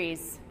 90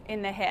 degrees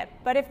in the hip.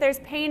 But if there's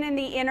pain in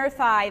the inner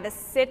thigh, the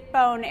sit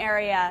bone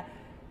area,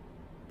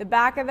 the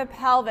back of the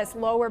pelvis,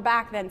 lower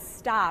back, then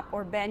stop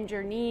or bend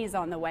your knees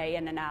on the way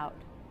in and out.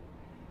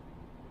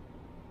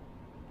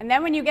 And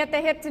then when you get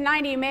the hip to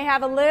 90, you may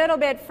have a little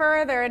bit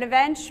further, and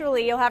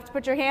eventually you'll have to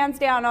put your hands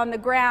down on the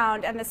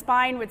ground and the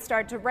spine would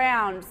start to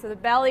round, so the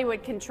belly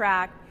would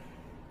contract.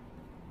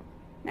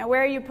 Now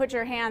where you put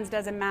your hands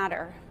doesn't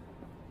matter.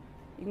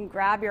 You can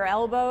grab your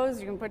elbows,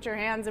 you can put your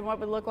hands in what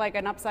would look like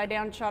an upside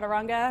down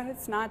chaturanga.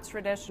 It's not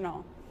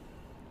traditional.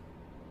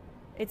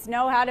 It's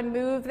know how to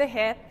move the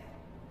hip.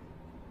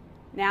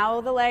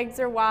 Now the legs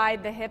are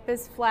wide, the hip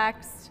is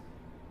flexed,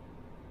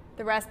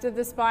 the rest of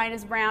the spine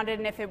is rounded,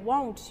 and if it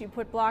won't, you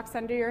put blocks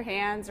under your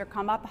hands or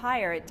come up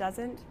higher. It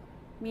doesn't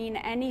mean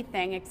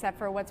anything except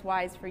for what's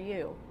wise for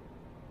you.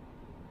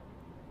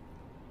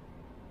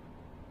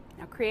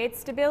 Now create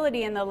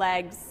stability in the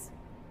legs.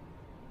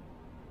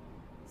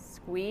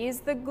 Squeeze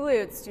the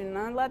glutes, do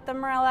not let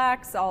them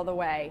relax all the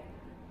way.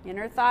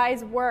 Inner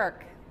thighs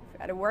work. You've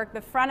got to work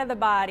the front of the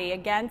body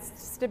against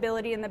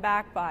stability in the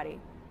back body.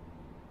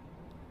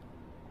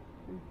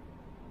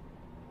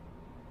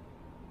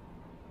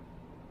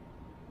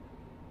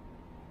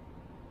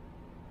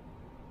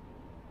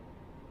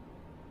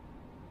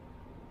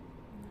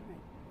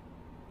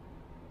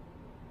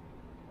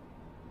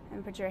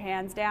 And put your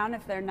hands down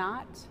if they're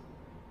not.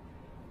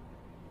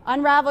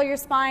 Unravel your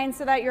spine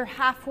so that you're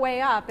halfway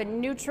up and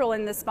neutral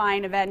in the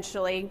spine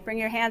eventually. Bring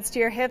your hands to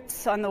your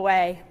hips on the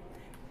way.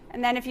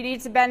 And then if you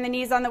need to bend the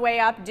knees on the way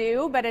up,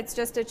 do, but it's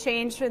just a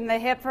change from the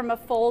hip from a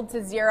fold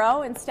to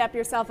 0, and step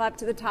yourself up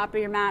to the top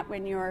of your mat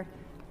when you're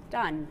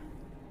done.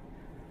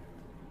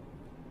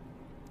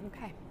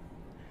 Okay.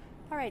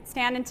 All right,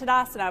 stand in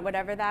Tadasana,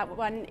 whatever that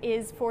one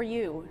is for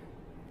you.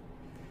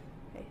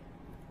 Okay.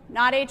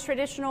 Not a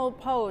traditional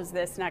pose,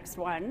 this next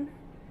one.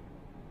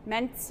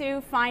 Meant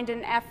to find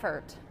an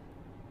effort.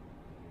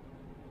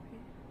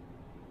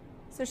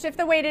 So shift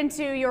the weight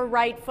into your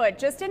right foot,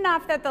 just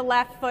enough that the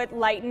left foot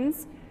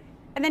lightens,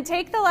 and then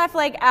take the left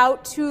leg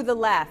out to the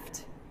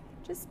left.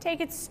 Just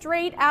take it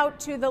straight out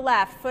to the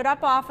left, foot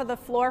up off of the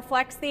floor,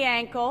 flex the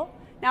ankle.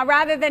 Now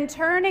rather than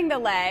turning the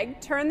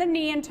leg, turn the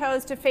knee and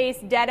toes to face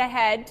dead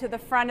ahead to the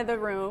front of the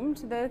room,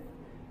 to the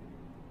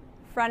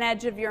front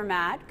edge of your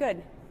mat.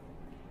 Good.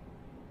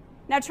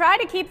 Now try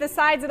to keep the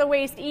sides of the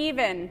waist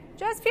even.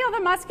 Just feel the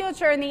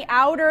musculature in the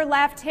outer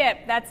left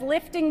hip that's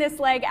lifting this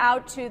leg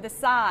out to the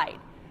side.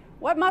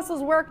 What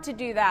muscles work to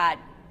do that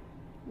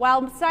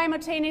while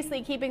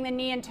simultaneously keeping the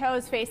knee and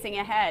toes facing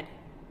ahead?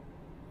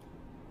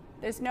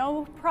 There's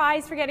no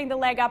prize for getting the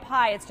leg up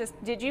high. It's just,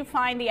 did you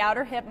find the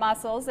outer hip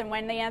muscles? And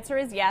when the answer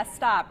is yes,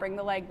 stop. Bring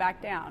the leg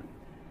back down.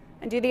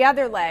 And do the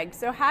other leg.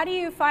 So how do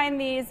you find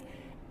these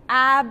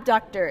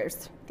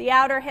abductors, the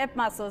outer hip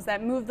muscles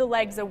that move the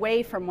legs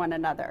away from one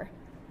another,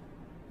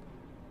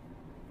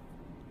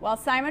 while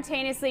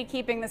simultaneously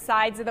keeping the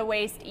sides of the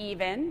waist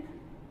even,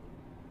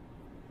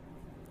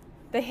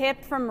 the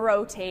hip from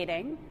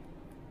rotating?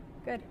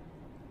 Good.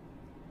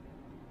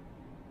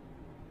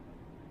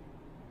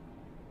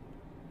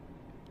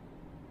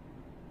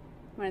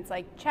 When it's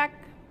like, check,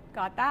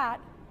 got that,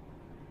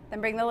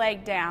 then bring the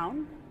leg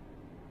down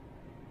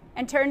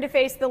and turn to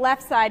face the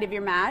left side of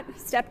your mat.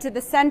 Step to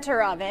the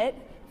center of it,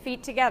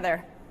 feet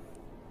together.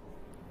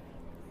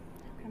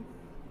 Okay.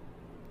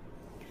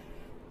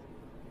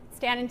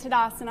 Stand in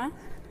Tadasana.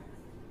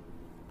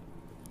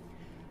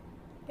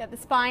 Get the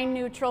spine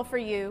neutral for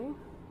you.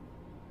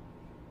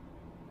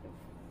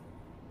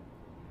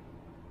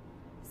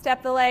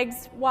 Step the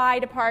legs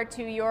wide apart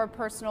to your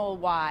personal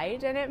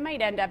wide, and it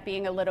might end up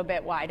being a little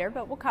bit wider,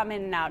 but we'll come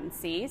in and out and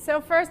see.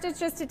 So first it's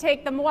just to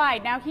take them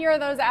wide. Now here are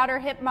those outer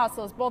hip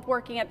muscles both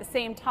working at the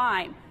same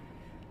time.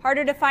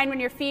 Harder to find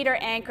when your feet are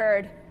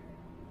anchored.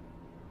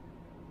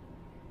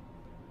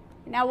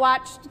 Now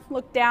watch,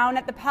 look down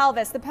at the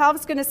pelvis. The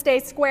pelvis is going to stay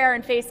square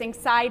and facing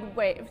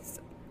sideways.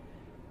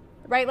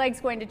 The right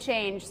leg's going to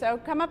change. So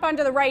come up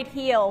onto the right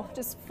heel,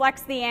 just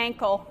flex the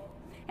ankle.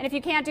 And if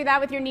you can't do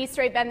that with your knee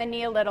straight, bend the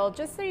knee a little,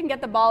 just so you can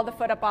get the ball of the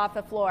foot up off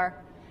the floor.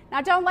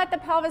 Now don't let the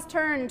pelvis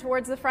turn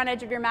towards the front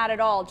edge of your mat at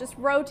all. Just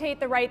rotate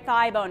the right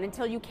thigh bone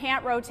until you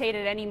can't rotate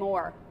it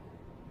anymore.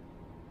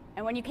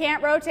 And when you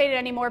can't rotate it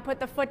anymore, put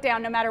the foot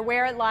down no matter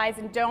where it lies,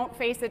 and don't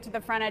face it to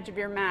the front edge of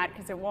your mat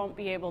because it won't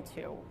be able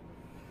to.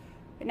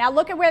 And now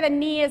look at where the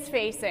knee is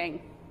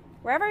facing.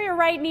 Wherever your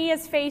right knee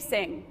is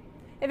facing,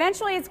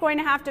 eventually it's going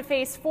to have to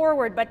face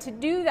forward, but to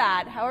do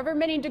that, however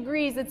many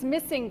degrees it's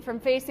missing from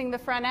facing the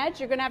front edge,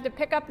 you're going to have to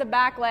pick up the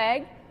back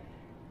leg,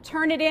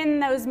 turn it in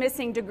those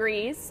missing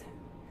degrees,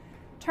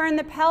 turn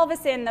the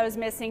pelvis in those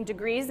missing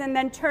degrees, and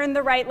then turn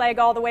the right leg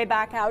all the way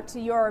back out to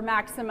your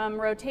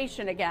maximum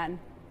rotation again.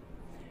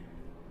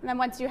 And then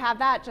once you have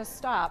that, just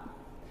stop.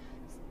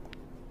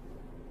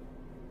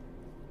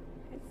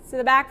 So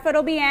the back foot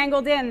will be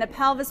angled in, the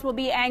pelvis will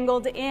be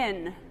angled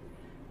in.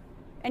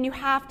 And you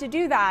have to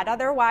do that,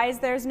 otherwise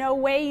there's no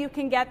way you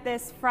can get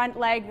this front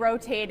leg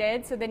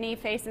rotated so the knee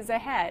faces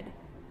ahead.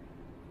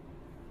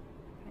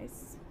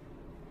 Nice.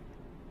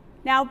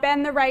 Now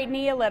bend the right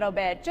knee a little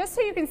bit, just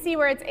so you can see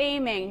where it's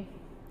aiming.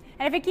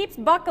 And if it keeps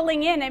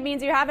buckling in, it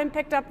means you haven't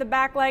picked up the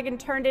back leg and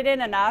turned it in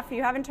enough.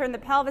 You haven't turned the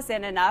pelvis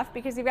in enough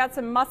because you've got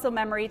some muscle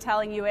memory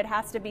telling you it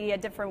has to be a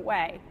different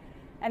way.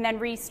 And then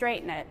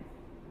re-straighten it.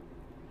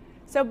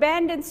 So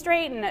bend and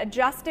straighten,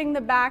 adjusting the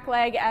back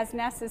leg as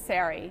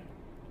necessary.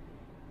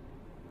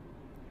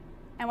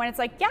 And when it's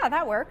like, yeah,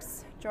 that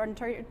works, Jordan,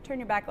 turn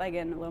your back leg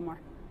in a little more.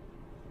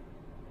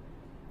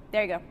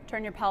 There you go.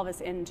 Turn your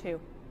pelvis in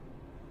too.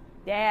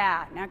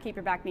 Yeah, now keep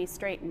your back knee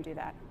straight and do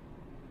that.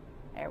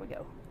 There we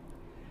go.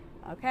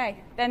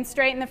 Okay, then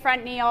straighten the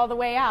front knee all the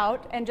way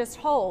out and just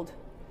hold.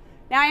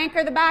 Now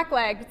anchor the back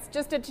leg. It's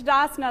just a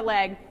Tadasana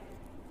leg.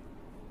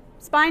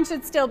 Spine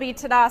should still be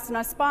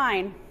Tadasana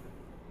spine.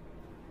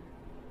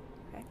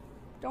 Okay.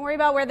 Don't worry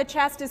about where the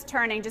chest is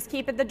turning. Just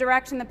keep it the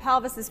direction the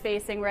pelvis is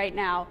facing right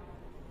now.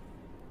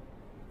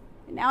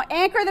 Now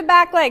anchor the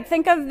back leg.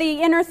 Think of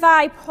the inner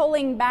thigh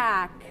pulling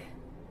back.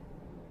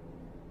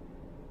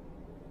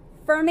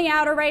 Firm the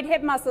outer right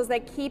hip muscles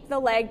that keep the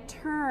leg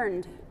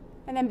turned.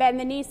 And then bend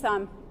the knee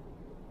some.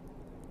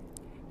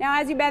 Now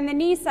as you bend the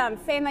knee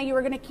some, saying that you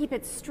were going to keep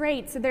it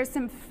straight, so there's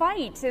some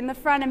fight in the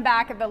front and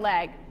back of the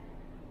leg.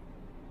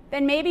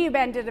 Then maybe you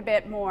bend it a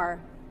bit more.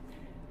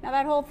 Now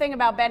that whole thing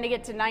about bending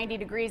it to 90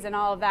 degrees and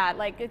all of that,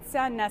 like, it's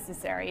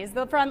unnecessary. Is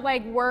the front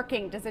leg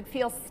working? Does it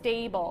feel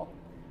stable?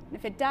 And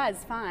if it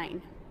does,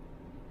 fine.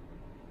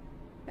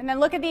 And then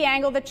look at the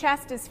angle the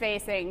chest is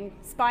facing.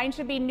 Spine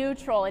should be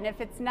neutral, and if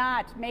it's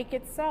not, make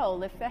it so.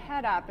 Lift the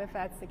head up if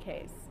that's the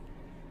case.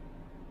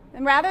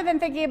 And rather than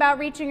thinking about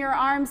reaching your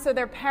arms so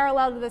they're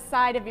parallel to the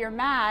side of your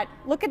mat,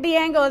 look at the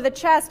angle of the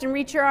chest and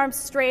reach your arms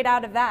straight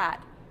out of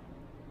that.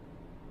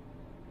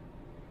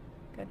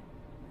 Good.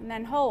 And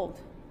then hold.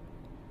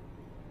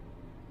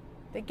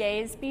 The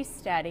gaze be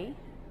steady.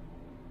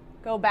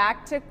 Go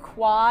back to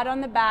quad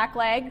on the back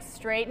leg,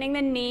 straightening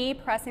the knee,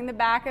 pressing the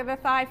back of the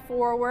thigh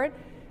forward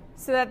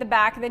so that the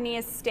back of the knee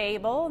is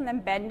stable, and then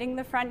bending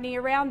the front knee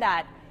around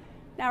that.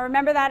 Now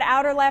remember that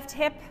outer left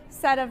hip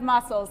set of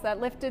muscles that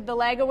lifted the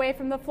leg away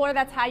from the floor?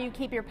 That's how you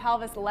keep your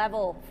pelvis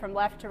level from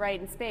left to right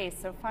in space,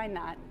 so find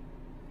that.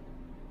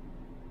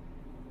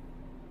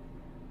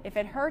 If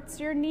it hurts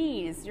your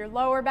knees, your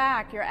lower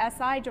back, your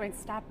SI joints,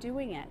 stop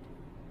doing it.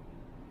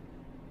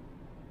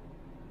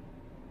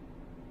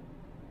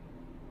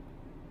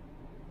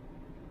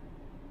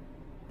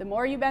 The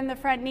more you bend the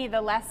front knee,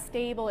 the less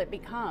stable it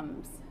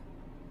becomes.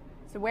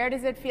 So where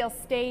does it feel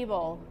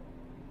stable?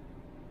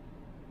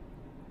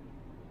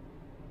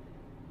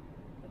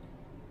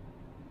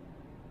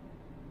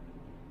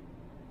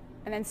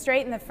 And then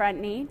straighten the front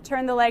knee.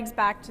 Turn the legs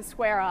back to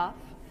square off.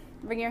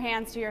 Bring your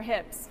hands to your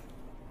hips.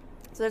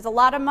 So there's a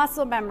lot of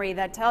muscle memory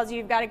that tells you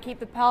you've got to keep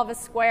the pelvis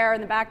square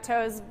and the back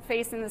toes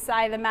facing the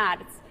side of the mat.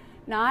 It's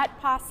not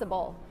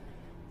possible.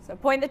 So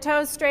point the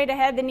toes straight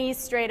ahead, the knees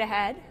straight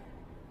ahead.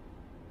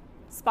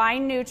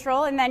 Spine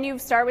neutral, and then you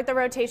start with the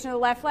rotation of the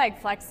left leg.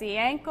 Flex the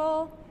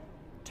ankle,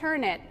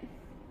 turn it.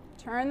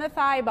 Turn the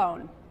thigh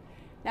bone.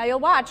 Now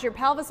you'll watch, your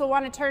pelvis will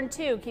want to turn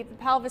too. Keep the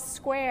pelvis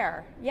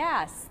square.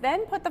 Yes.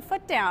 Then put the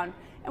foot down.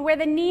 And where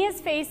the knee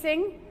is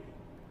facing,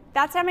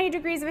 that's how many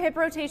degrees of hip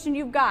rotation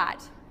you've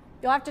got.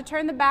 You'll have to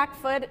turn the back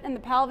foot and the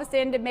pelvis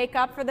in to make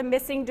up for the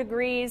missing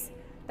degrees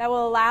that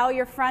will allow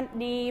your front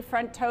knee,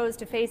 front toes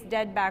to face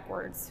dead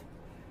backwards.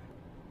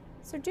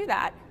 So do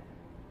that.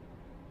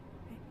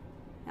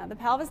 Now the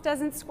pelvis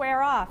doesn't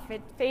square off.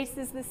 It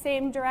faces the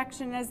same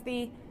direction as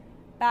the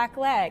back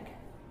leg.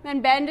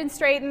 Then bend and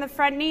straighten the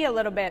front knee a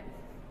little bit.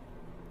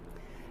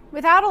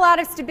 Without a lot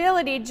of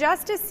stability,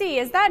 just to see,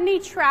 is that knee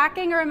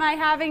tracking or am I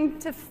having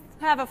to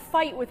have a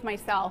fight with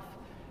myself?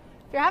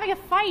 If you're having a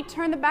fight,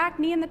 turn the back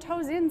knee and the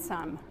toes in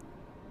some.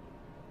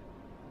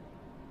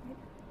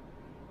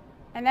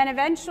 And then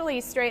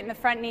eventually straighten the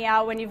front knee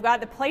out when you've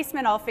got the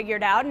placement all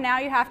figured out, and now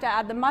you have to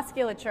add the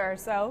musculature.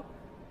 So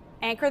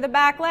anchor the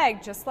back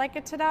leg, just like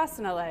a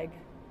Tadasana leg.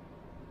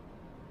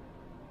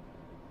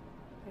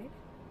 Right.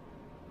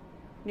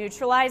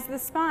 Neutralize the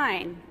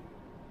spine.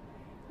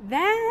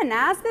 Then,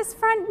 as this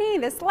front knee,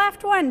 this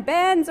left one,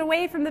 bends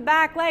away from the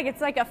back leg,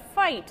 it's like a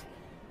fight.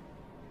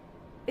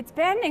 It's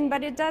bending,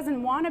 but it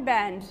doesn't want to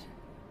bend.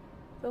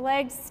 The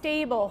leg's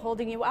stable,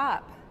 holding you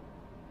up.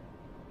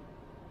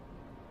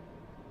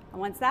 And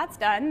once that's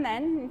done,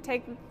 then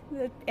take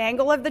the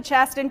angle of the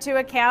chest into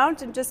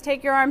account and just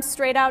take your arms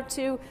straight out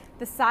to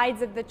the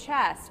sides of the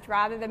chest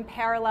rather than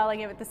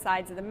paralleling it with the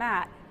sides of the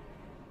mat.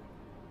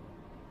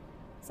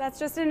 So that's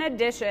just an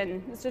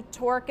addition. It's a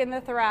torque in the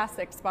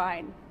thoracic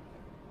spine.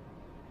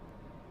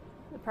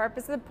 The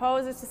purpose of the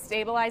pose is to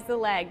stabilize the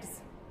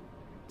legs,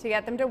 to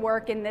get them to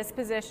work in this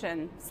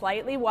position,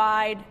 slightly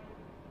wide,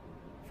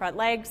 front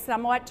legs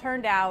somewhat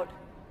turned out,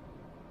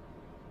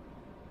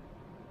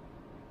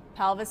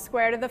 pelvis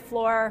square to the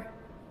floor.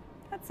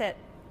 That's it.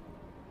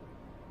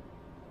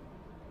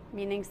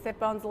 Meaning sit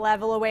bones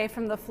level away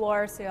from the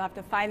floor, so you'll have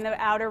to find the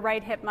outer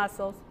right hip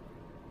muscles.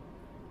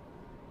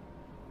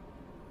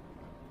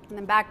 And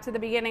then back to the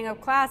beginning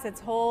of class,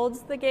 it's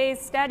holds the gaze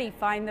steady,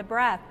 find the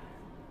breath.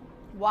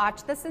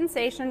 Watch the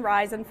sensation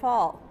rise and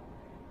fall.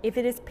 If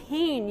it is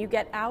pain, you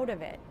get out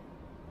of it.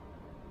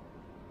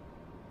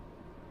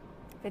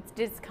 If it's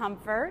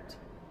discomfort,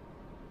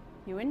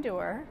 you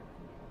endure.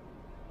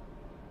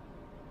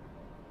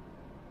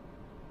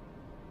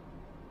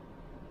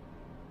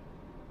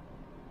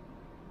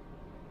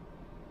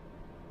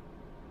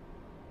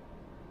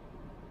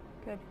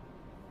 Good.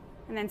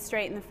 And then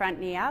straighten the front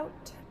knee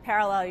out.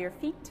 Parallel your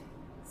feet.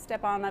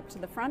 Step on up to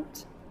the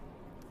front.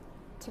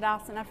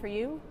 Tadasana for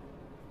you.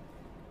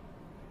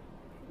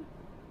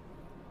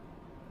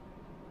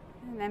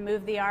 And then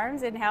move the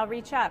arms. Inhale,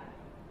 reach up.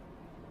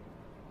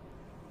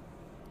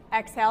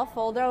 Exhale,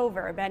 fold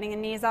over, bending the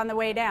knees on the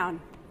way down.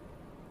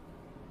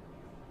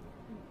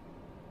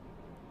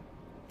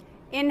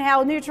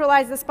 Inhale,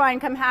 neutralize the spine,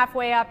 come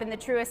halfway up in the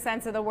truest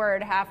sense of the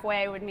word.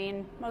 Halfway would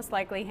mean most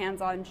likely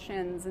hands on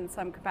shins in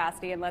some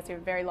capacity unless you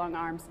have very long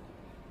arms.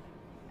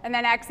 And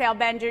then exhale,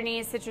 bend your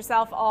knees, sit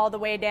yourself all the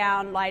way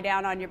down, lie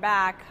down on your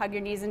back, hug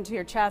your knees into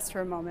your chest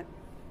for a moment.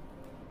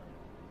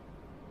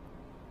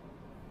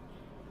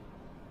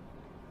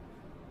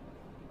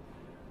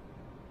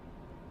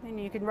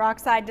 And you can rock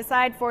side to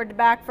side, forward to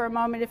back for a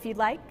moment if you'd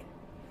like.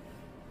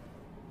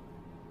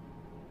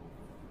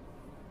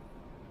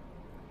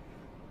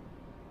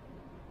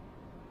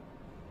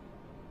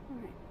 All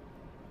right.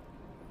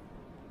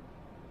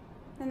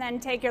 And then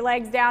take your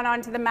legs down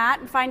onto the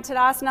mat and find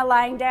Tadasana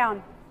lying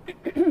down.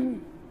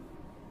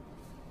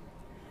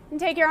 And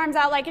take your arms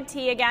out like a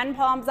T again,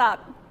 palms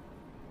up.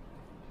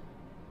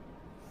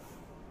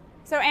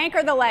 So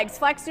anchor the legs,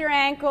 flex your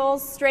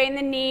ankles, straighten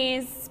the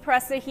knees,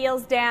 press the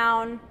heels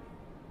down.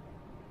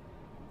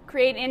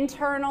 Create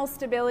internal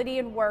stability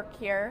and work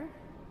here.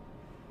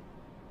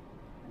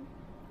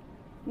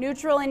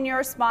 Neutral in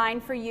your spine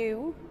for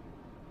you.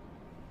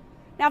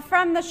 Now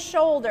from the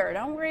shoulder,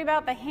 don't worry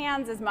about the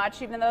hands as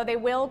much, even though they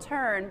will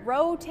turn.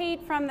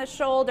 Rotate from the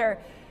shoulder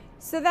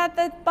so that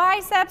the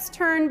biceps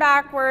turn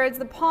backwards,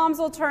 the palms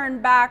will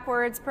turn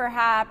backwards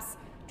perhaps,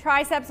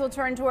 triceps will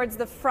turn towards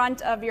the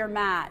front of your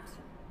mat.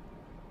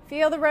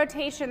 Feel the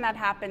rotation that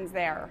happens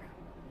there.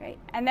 Okay?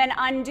 And then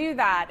undo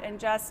that and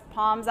just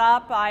palms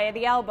up, eye of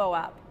the elbow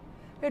up.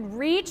 Good.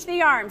 Reach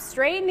the arms,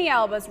 straighten the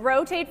elbows,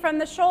 rotate from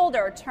the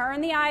shoulder,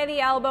 turn the eye of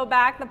the elbow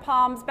back, the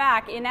palms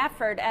back in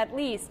effort at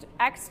least.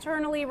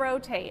 Externally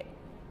rotate.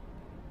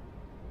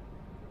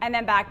 And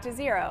then back to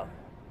zero.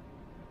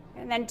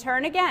 And then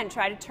turn again.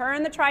 Try to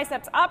turn the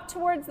triceps up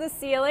towards the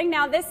ceiling.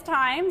 Now this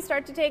time,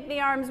 start to take the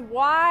arms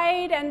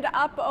wide and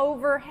up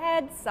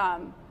overhead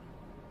some.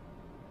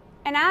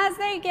 And as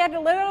they get a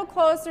little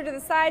closer to the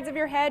sides of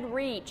your head,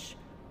 reach.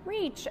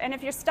 Reach. And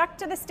if you're stuck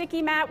to the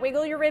sticky mat,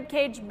 wiggle your rib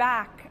cage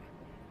back.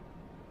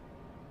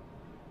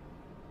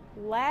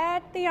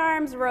 Let the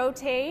arms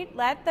rotate.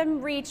 Let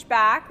them reach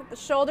back. The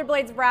shoulder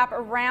blades wrap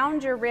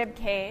around your rib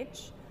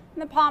cage.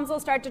 And the palms will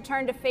start to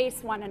turn to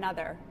face one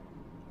another.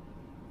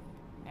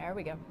 There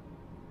we go.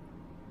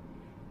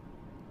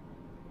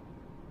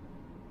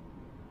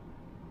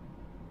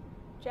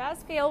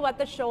 Just feel what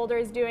the shoulder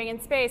is doing in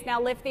space.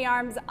 Now lift the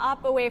arms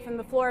up away from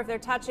the floor if they're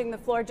touching the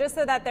floor, just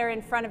so that they're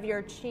in front of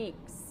your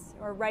cheeks,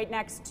 or right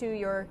next to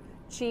your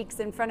cheeks,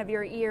 in front of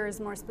your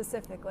ears more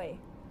specifically.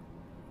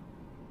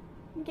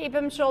 And keep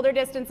them shoulder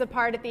distance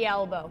apart at the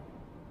elbow.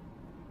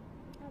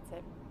 That's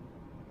it.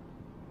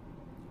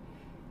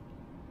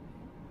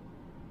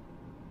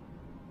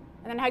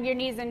 And then hug your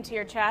knees into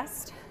your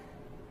chest.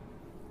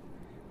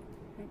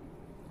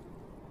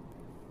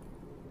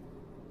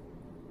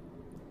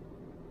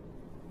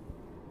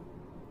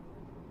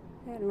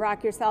 And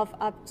rock yourself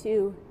up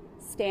to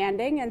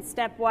standing and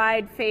step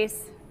wide,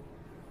 face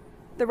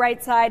the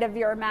right side of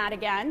your mat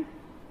again.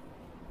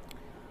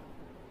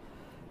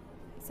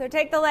 So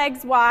take the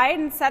legs wide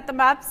and set them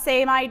up,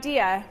 same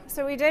idea.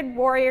 So we did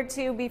Warrior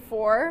Two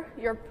before,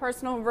 your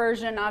personal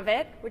version of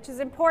it, which is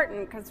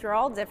important because you're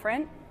all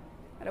different.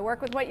 Got to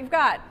work with what you've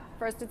got.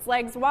 First it's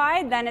legs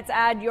wide, then it's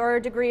add your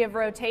degree of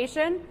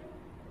rotation.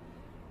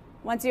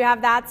 Once you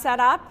have that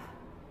set up,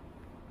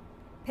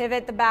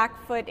 pivot the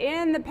back foot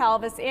in, the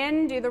pelvis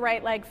in, do the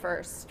right leg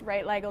first.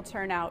 Right leg will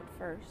turn out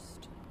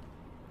first.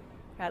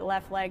 Got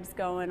left legs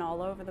going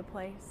all over the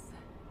place.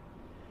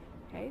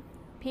 Okay,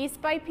 piece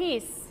by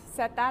piece,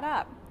 set that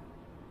up.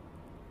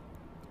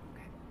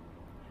 Okay.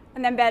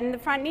 And then bend the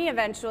front knee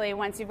eventually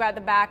once you've got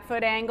the back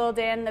foot angled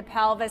in, the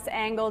pelvis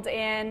angled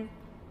in,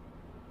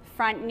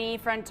 front knee,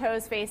 front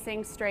toes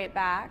facing straight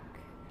back.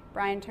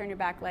 Brian, turn your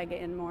back leg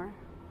in more.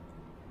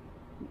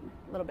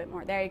 A little bit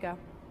more, there you go.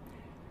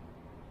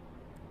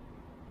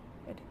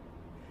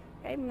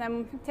 Okay, and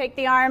then take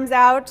the arms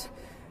out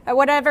at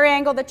whatever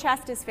angle the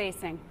chest is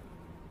facing.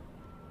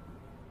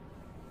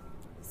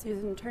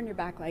 Susan, turn your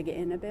back leg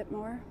in a bit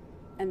more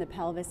and the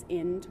pelvis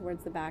in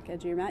towards the back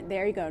edge of your mat.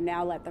 There you go.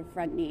 Now let the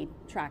front knee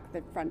track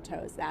the front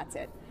toes. That's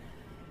it.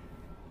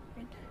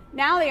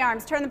 Now the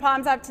arms, turn the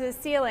palms up to the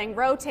ceiling.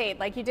 Rotate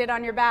like you did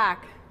on your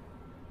back.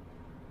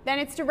 Then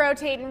it's to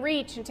rotate and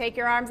reach and take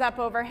your arms up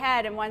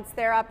overhead. And once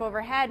they're up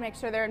overhead, make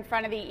sure they're in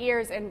front of the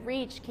ears and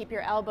reach. Keep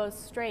your elbows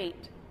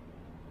straight.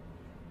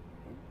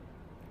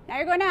 Now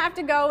you're going to have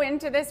to go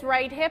into this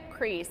right hip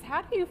crease.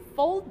 How do you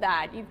fold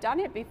that? You've done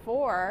it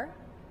before.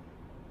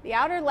 The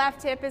outer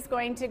left hip is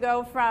going to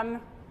go from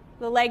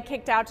the leg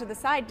kicked out to the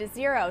side to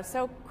zero.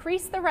 So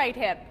crease the right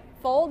hip,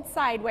 fold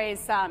sideways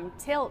some,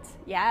 tilt,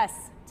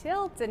 yes,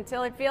 tilt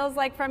until it feels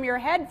like from your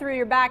head through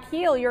your back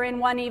heel you're in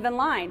one even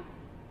line.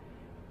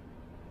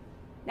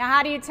 Now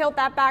how do you tilt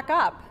that back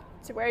up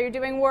to where you're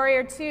doing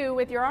Warrior Two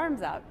with your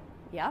arms up?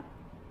 Yep.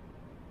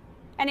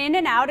 And in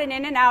and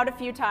out a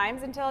few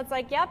times until it's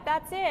like, yep,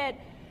 that's it.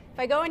 If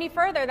I go any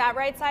further, that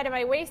right side of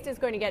my waist is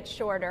going to get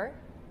shorter.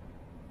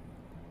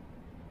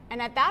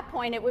 And at that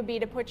point, it would be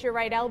to put your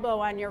right elbow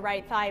on your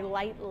right thigh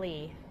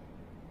lightly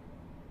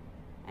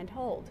and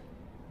hold.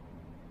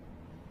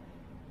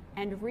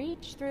 And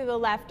reach through the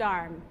left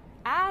arm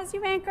as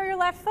you anchor your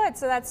left foot.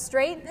 So that's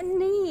straighten the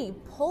knee,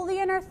 pull the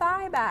inner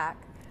thigh back.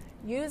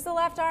 Use the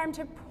left arm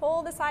to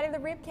pull the side of the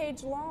rib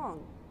cage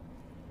long.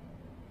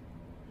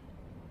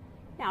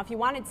 Now, if you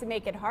wanted to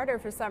make it harder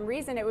for some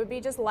reason, it would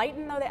be just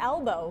lighten the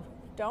elbow.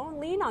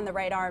 Don't lean on the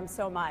right arm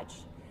so much.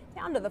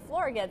 Down to the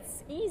floor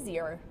gets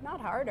easier,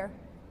 not harder.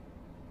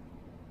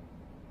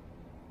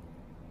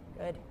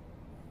 Good.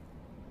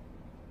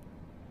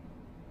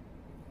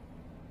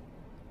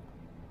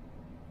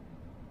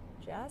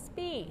 Just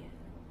be.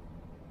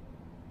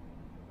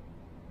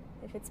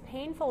 If it's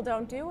painful,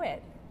 don't do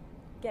it.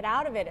 Get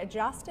out of it,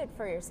 adjust it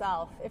for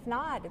yourself. If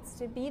not, it's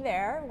to be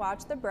there,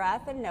 watch the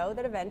breath, and know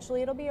that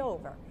eventually it'll be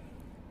over.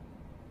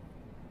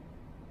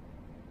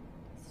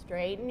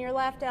 Straighten your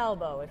left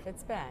elbow if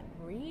it's bent.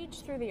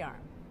 Reach through the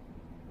arm.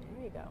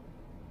 There you go.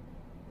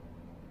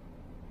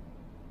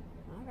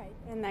 All right,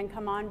 and then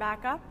come on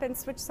back up and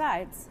switch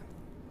sides.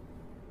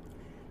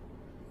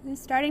 And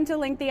starting to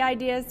link the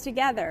ideas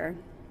together.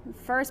 The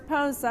first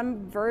pose,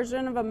 some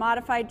version of a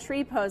modified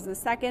tree pose. The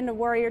second, a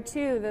warrior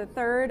two. The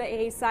third,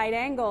 a side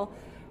angle.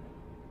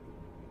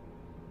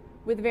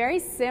 With very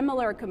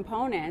similar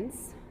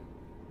components,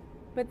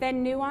 but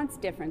then nuanced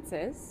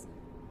differences.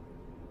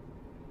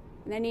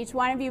 And then each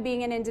one of you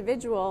being an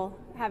individual,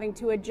 having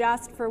to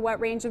adjust for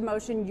what range of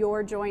motion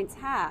your joints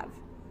have.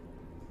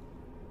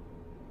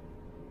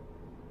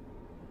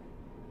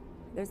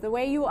 There's the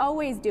way you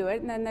always do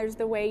it, and then there's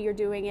the way you're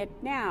doing it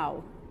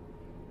now.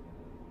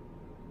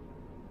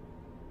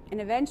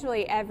 And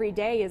eventually every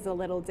day is a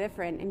little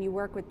different, and you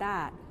work with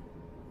that.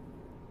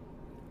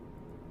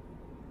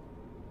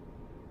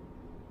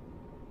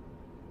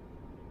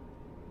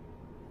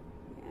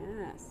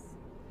 Yes.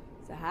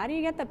 So how do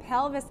you get the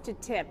pelvis to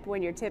tip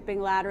when you're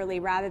tipping laterally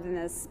rather than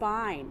the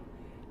spine?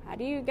 How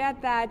do you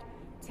get that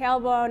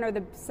tailbone or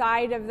the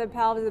side of the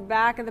pelvis, the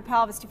back of the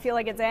pelvis to feel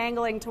like it's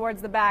angling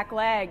towards the back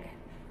leg?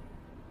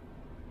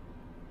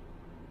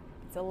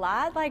 It's a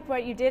lot like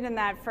what you did in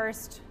that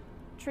first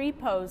tree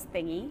pose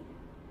thingy.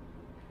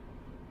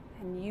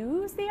 And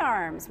use the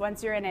arms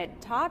once you're in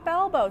it. Top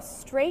elbow,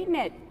 straighten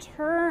it,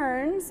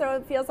 turn so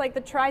it feels like the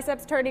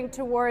triceps turning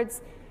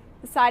towards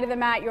the side of the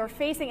mat you're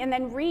facing, and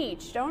then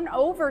reach. Don't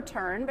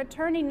overturn, but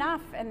turn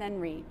enough and then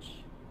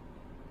reach.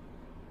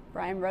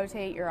 Brian,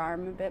 rotate your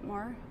arm a bit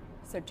more.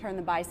 So turn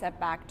the bicep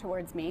back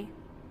towards me.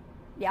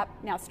 Yep,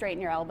 now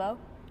straighten your elbow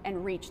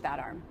and reach that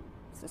arm.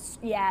 So,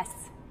 yes.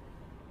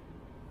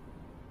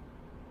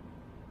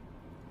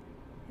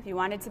 If you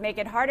wanted to make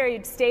it harder,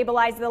 you'd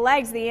stabilize the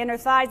legs, the inner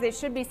thighs. They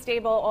should be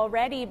stable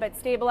already, but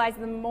stabilize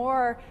them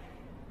more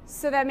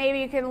so that maybe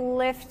you can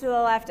lift the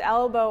left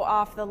elbow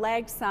off the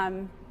leg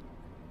some.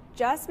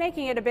 Just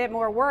making it a bit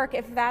more work.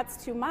 If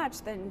that's too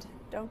much, then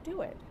don't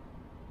do it.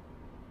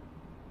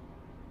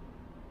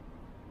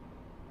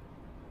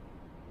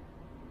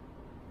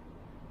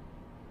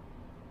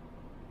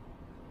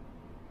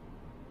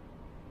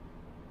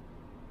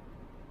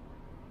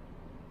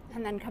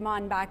 And then come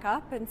on back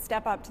up and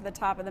step up to the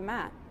top of the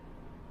mat.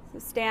 So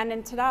stand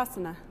in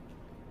Tadasana.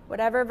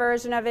 Whatever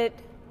version of it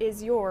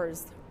is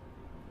yours.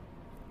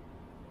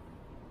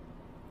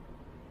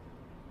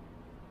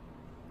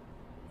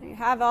 You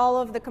have all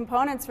of the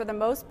components for the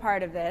most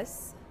part of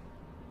this.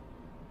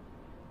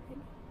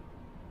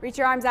 Reach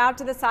your arms out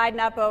to the side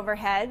and up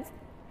overhead.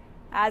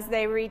 As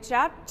they reach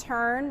up,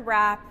 turn,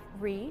 wrap,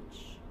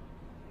 reach.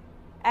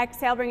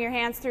 Exhale, bring your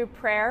hands through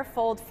prayer,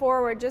 fold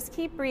forward. Just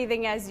keep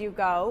breathing as you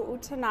go.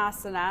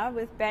 Uttanasana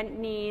with bent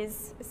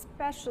knees,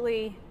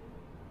 especially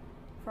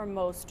for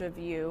most of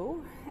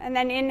you. And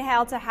then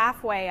inhale to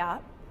halfway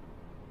up.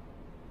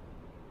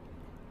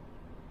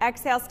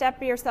 Exhale,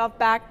 step yourself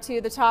back to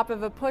the top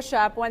of a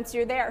push-up. Once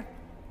you're there,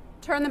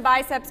 turn the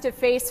biceps to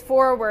face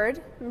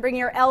forward and bring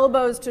your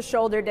elbows to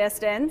shoulder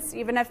distance,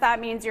 even if that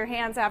means your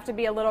hands have to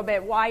be a little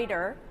bit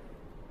wider.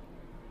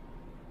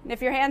 And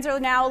if your hands are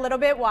now a little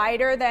bit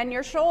wider than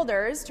your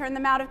shoulders, turn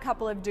them out a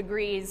couple of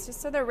degrees, just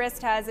so the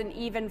wrist has an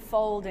even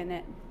fold in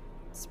it.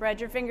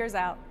 Spread your fingers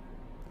out.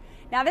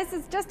 Now this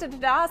is just a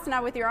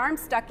Tadasana with your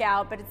arms stuck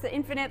out, but it's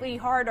infinitely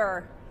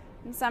harder.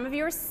 And some of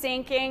you are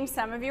sinking,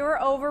 some of you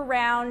are over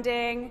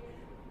rounding.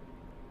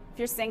 If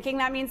you're sinking,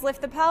 that means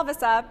lift the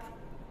pelvis up.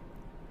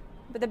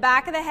 But the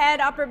back of the head,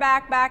 upper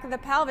back, back of the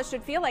pelvis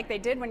should feel like they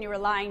did when you were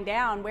lying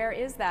down. Where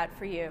is that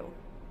for you?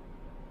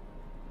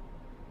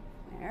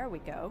 There we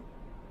go.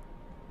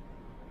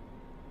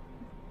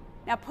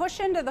 Now push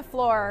into the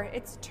floor.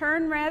 It's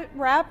turn,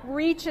 wrap,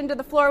 reach into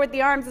the floor with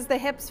the arms as the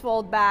hips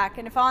fold back.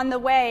 And if on the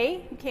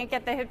way, you can't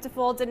get the hip to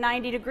fold to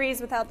 90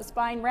 degrees without the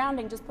spine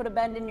rounding, just put a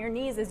bend in your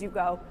knees as you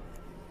go.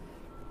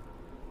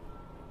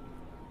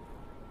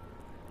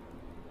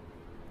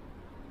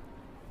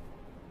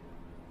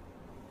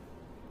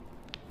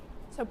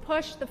 So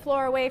push the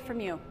floor away from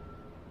you.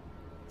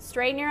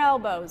 Straighten your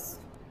elbows,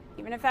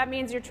 even if that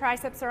means your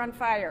triceps are on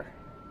fire.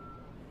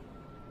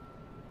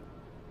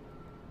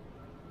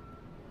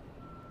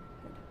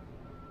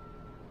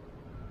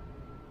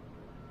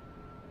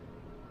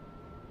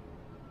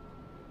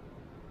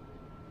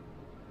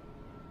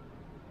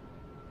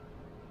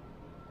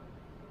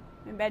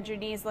 And bend your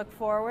knees, look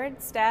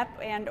forward, step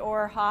and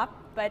or hop,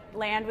 but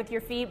land with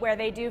your feet where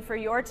they do for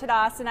your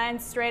Tadasana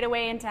and straight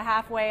away into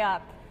halfway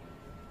up.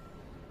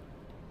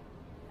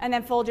 And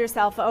then fold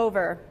yourself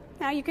over.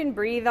 Now you can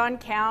breathe on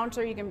count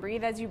or you can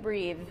breathe as you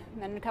breathe.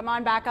 And then come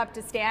on back up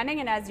to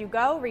standing, and as you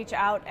go, reach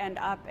out and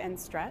up and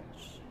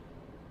stretch.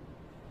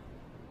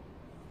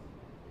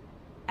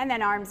 And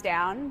then arms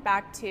down,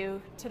 back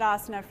to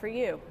Tadasana for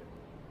you.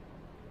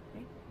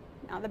 Okay.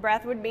 Now the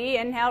breath would be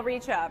inhale,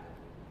 reach up.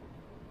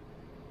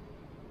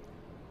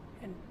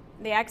 And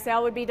the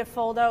exhale would be to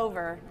fold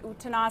over.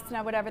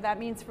 Uttanasana, whatever that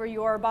means for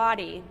your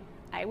body.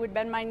 I would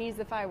bend my knees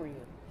if I were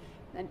you.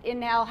 Then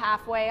inhale,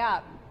 halfway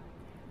up.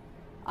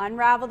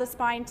 Unravel the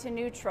spine to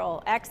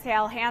neutral.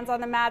 Exhale, hands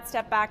on the mat,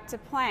 step back to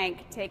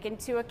plank. Take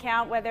into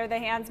account whether the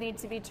hands need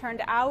to be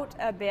turned out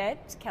a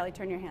bit. Kelly,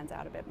 turn your hands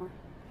out a bit more.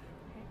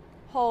 Okay.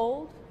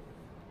 Hold.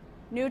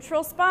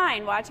 Neutral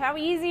spine. Watch how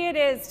easy it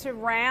is to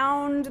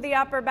round the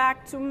upper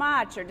back too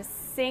much or to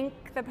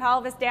sink the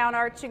pelvis down,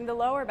 arching the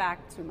lower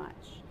back too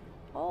much.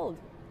 Hold.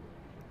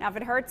 Now, if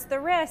it hurts the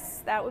wrists,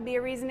 that would be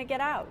a reason to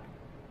get out.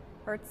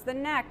 Hurts the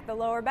neck, the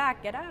lower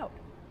back, get out.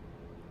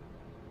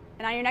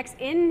 And on your next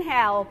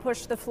inhale,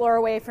 push the floor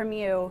away from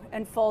you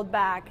and fold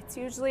back. It's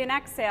usually an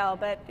exhale,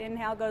 but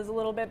inhale goes a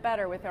little bit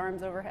better with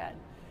arms overhead.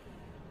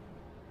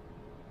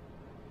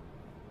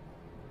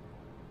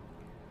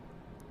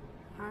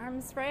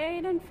 Arms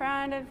right in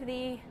front of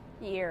the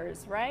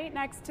ears, right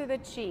next to the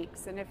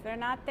cheeks. And if they're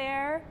not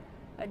there,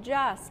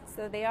 adjust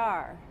so they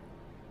are.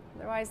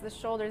 Otherwise, the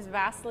shoulder's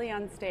vastly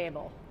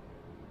unstable.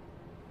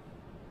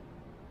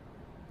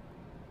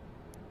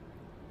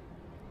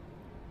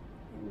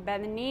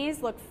 Bend the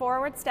knees, look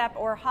forward, step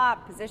or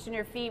hop. Position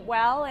your feet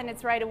well, and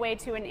it's right away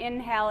to an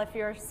inhale if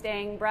you're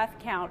staying breath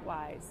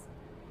count-wise.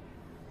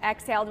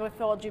 Exhale to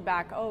fold you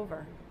back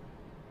over.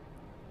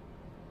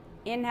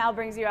 Inhale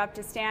brings you up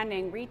to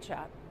standing, reach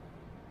up.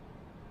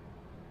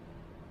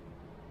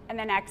 And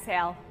then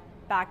exhale,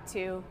 back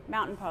to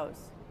mountain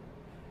pose.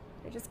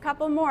 Just a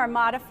couple more,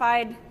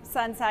 modified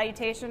sun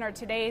salutation, or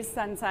today's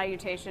sun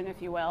salutation,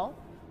 if you will,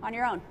 on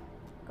your own.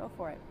 Go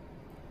for it.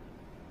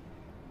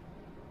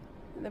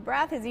 The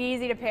breath is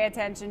easy to pay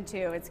attention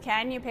to. It's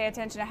can you pay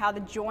attention to how the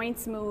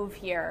joints move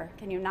here?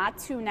 Can you not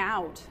tune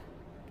out?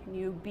 Can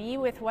you be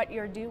with what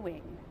you're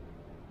doing?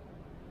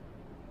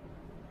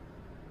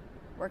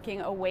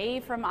 Working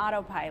away from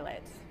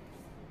autopilot.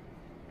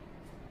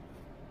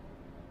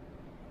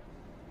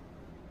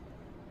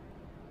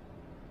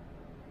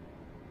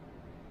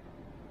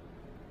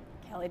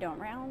 Kelly, don't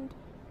round.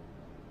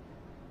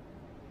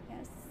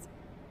 Yes.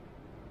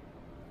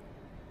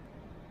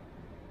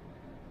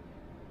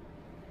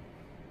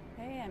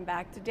 Okay, and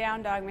back to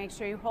down dog. Make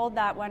sure you hold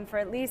that one for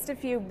at least a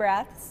few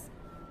breaths.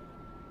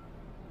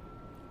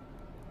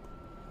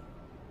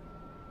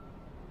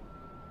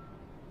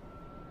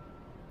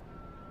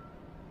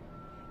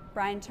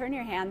 Brian, turn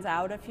your hands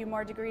out a few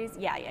more degrees.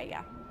 Yeah.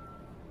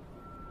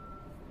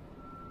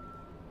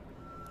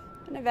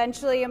 And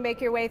eventually you'll make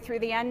your way through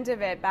the end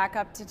of it, back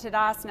up to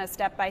Tadasana,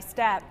 step by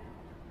step.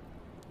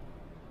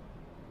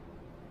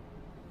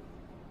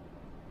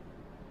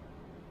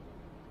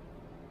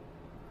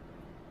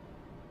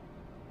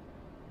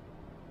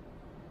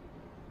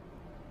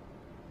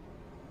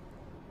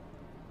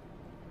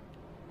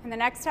 And the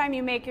next time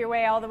you make your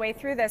way all the way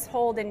through this,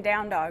 hold in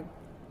down dog.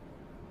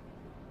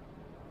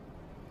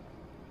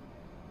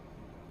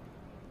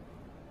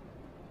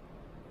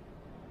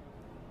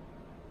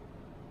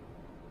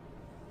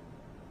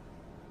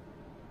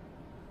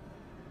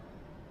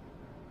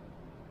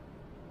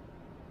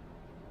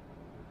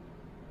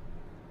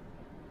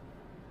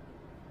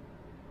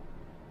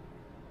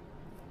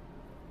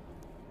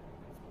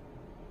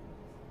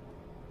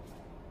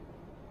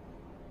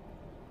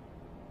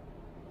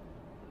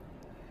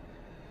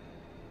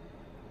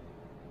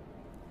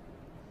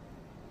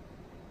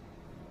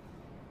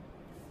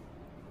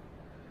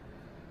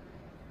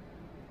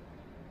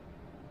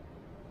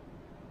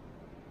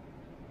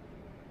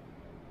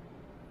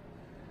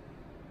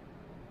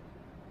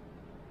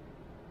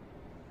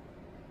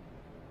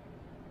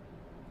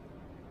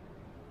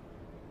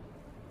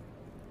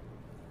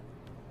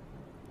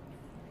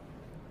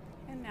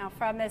 Now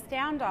from this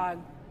down dog,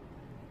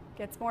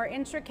 gets more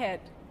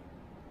intricate.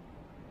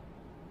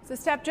 So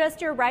step just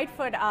your right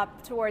foot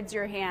up towards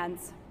your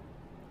hands.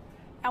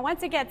 And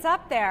once it gets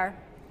up there,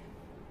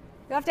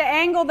 you have to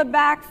angle the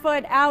back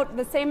foot out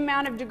the same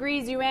amount of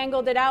degrees you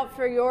angled it out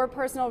for your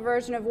personal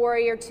version of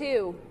Warrior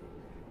Two.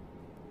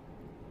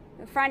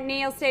 The front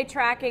knee will stay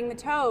tracking the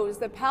toes.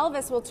 The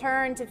pelvis will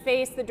turn to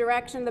face the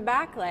direction of the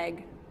back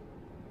leg.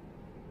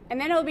 And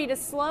then it'll be to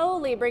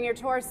slowly bring your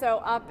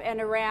torso up and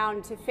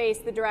around to face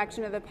the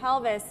direction of the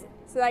pelvis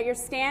so that you're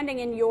standing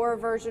in your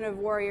version of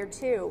Warrior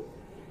Two.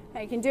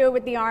 Now you can do it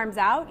with the arms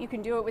out, you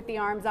can do it with the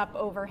arms up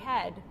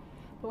overhead.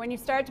 But when you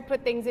start to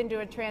put things into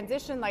a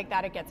transition like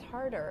that, it gets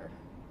harder.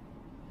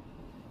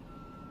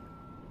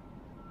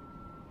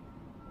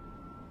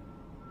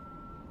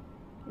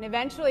 And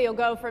eventually you'll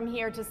go from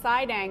here to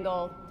side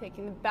angle,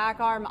 taking the back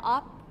arm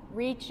up,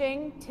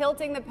 reaching,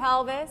 tilting the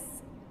pelvis,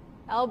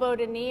 elbow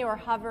to knee or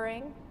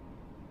hovering.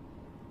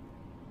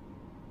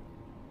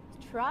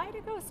 Try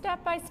to go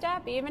step by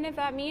step, even if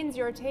that means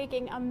you're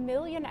taking a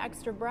million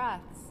extra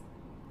breaths.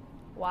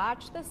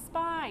 Watch the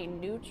spine,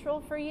 neutral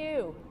for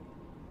you.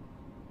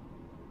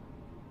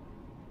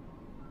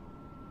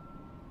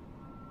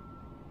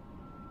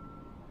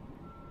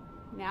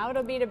 Now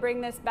it'll be to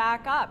bring this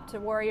back up to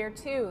Warrior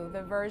Two,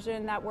 the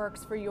version that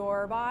works for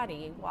your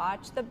body.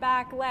 Watch the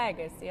back leg.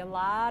 I see a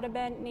lot of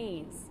bent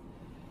knees.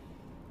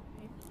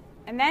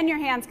 And then your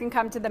hands can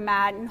come to the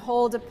mat and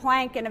hold a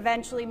plank and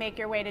eventually make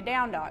your way to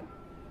down dog.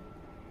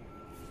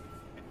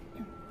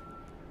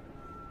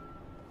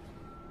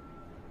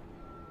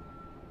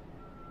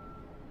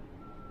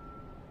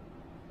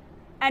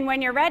 And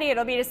when you're ready,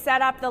 it'll be to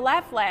set up the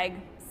left leg,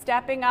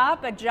 stepping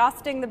up,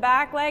 adjusting the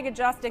back leg,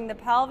 adjusting the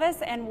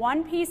pelvis, and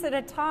one piece at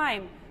a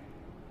time.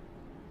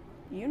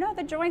 You know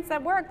the joints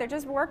that work, they're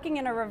just working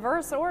in a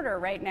reverse order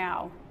right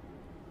now.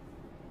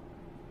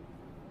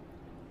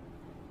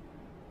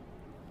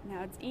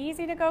 Now it's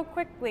easy to go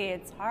quickly,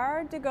 it's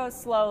hard to go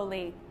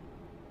slowly.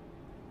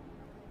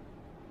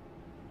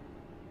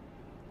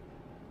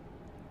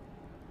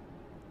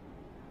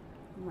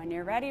 When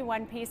you're ready,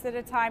 one piece at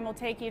a time will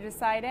take you to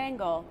side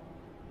angle.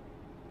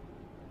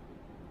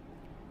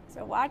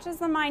 So watch as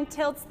the mind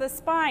tilts the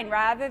spine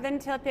rather than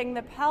tipping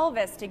the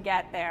pelvis to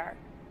get there.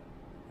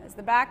 As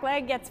the back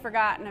leg gets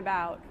forgotten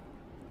about,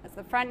 as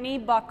the front knee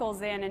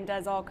buckles in and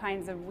does all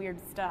kinds of weird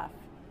stuff.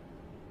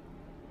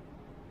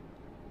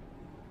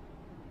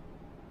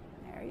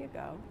 There you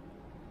go.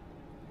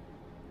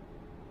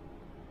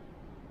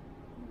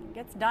 It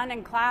gets done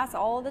in class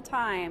all the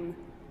time,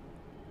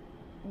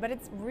 but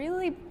it's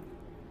really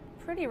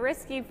pretty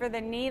risky for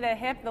the knee, the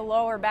hip, the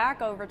lower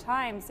back over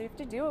time, so you have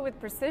to do it with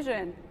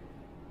precision.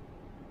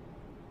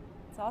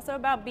 It's also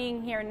about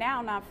being here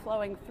now, not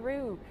flowing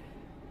through.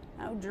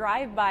 No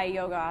drive-by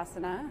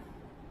yogasana.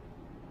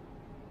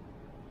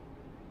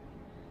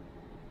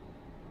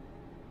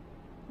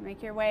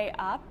 Make your way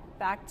up,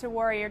 back to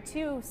warrior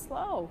two,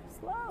 slow,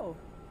 slow.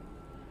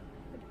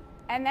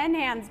 And then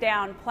hands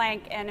down,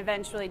 plank, and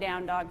eventually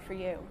down dog for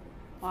you.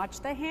 Watch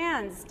the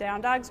hands.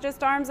 Down dog's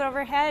just arms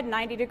overhead,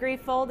 90-degree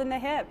fold in the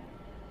hip.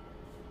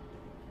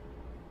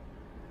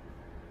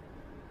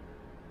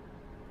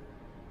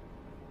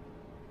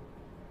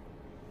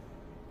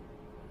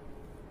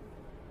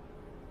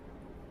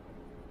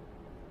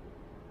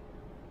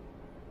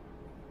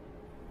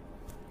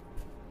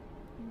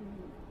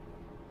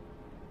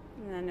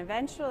 And then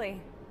eventually,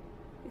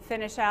 you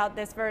finish out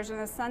this version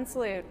of the sun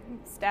salute.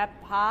 Step,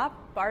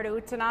 hop, Ardha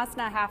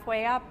Uttanasana,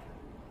 halfway up.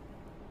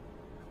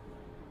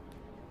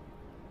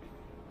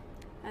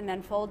 And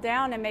then fold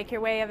down and make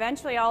your way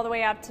eventually all the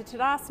way up to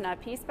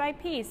Tadasana, piece by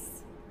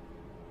piece.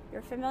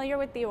 You're familiar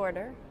with the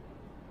order.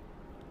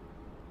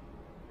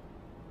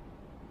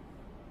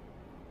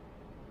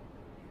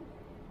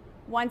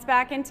 Once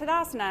back in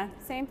Tadasana,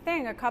 same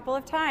thing, a couple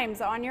of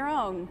times on your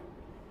own.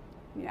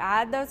 You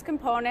add those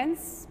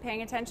components,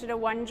 paying attention to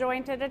one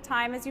joint at a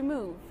time as you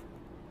move.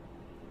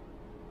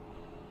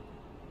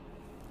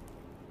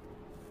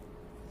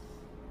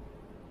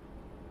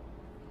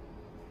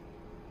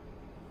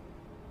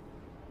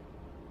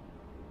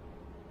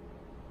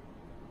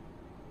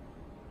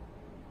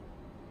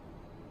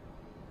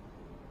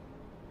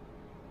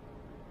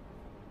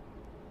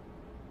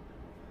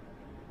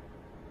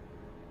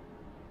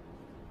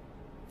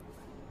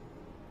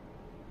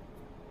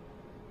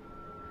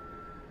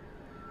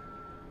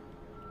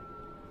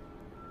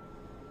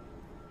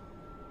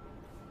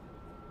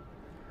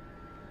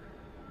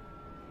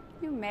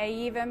 You may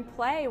even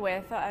play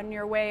with, on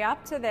your way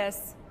up to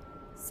this,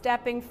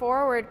 stepping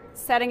forward,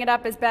 setting it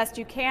up as best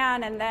you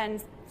can, and then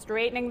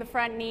straightening the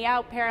front knee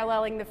out,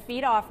 paralleling the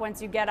feet off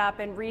once you get up,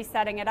 and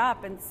resetting it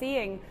up and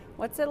seeing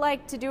what's it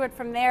like to do it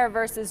from there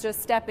versus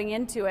just stepping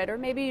into it, or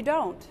maybe you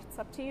don't. It's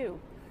up to you.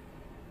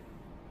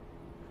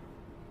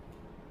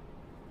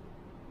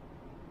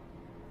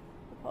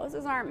 The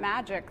poses aren't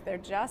magic, they're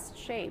just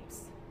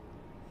shapes.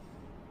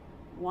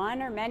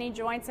 One or many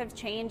joints have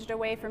changed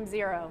away from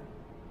zero.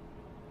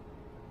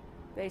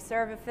 They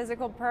serve a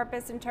physical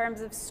purpose in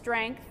terms of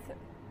strength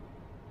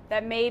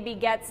that maybe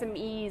get some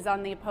ease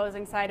on the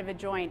opposing side of a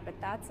joint, but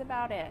that's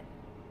about it.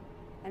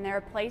 And they're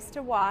a place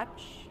to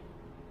watch,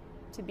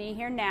 to be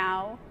here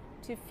now,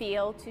 to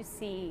feel, to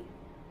see.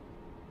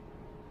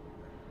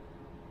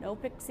 No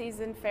pixies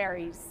and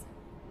fairies.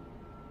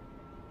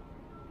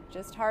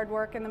 Just hard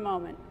work in the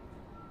moment.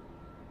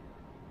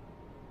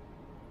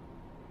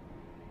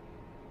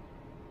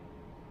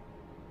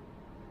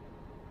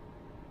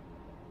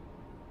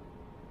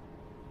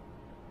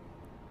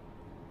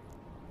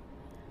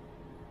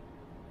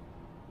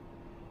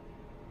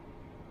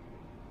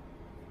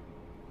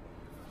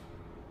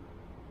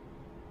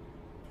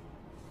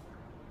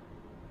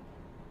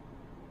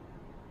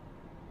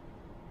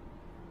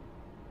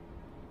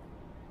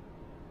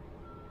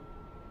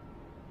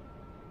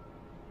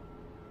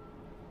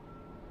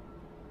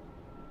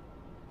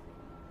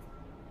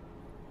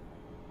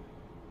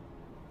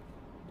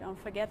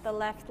 Don't forget the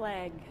left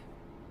leg.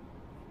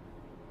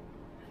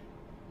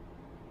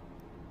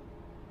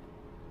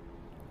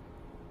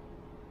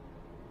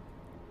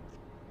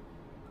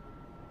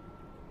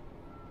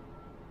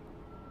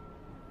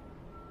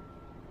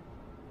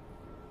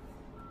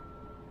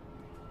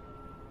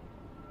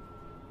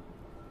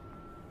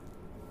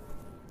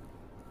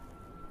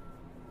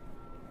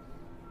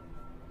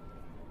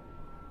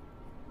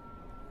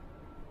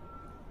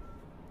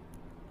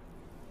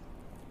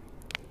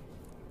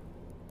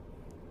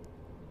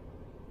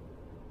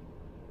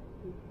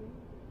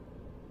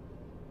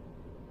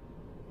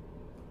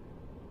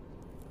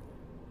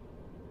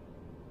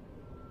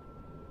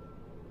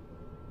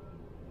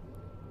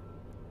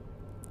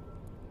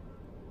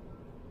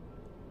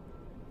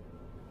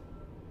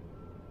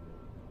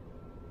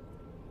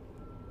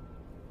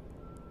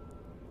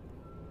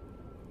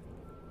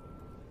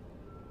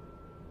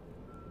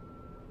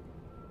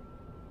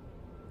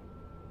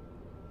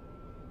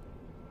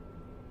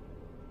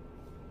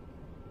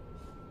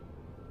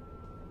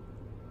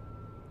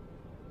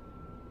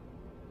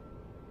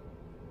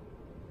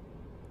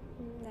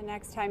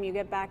 next time you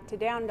get back to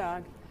down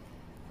dog.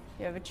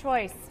 You have a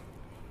choice.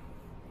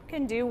 You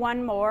can do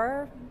one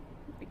more.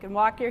 You can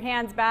walk your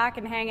hands back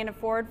and hang in a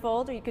forward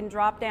fold, or you can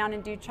drop down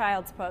and do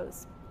child's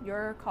pose.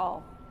 Your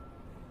call.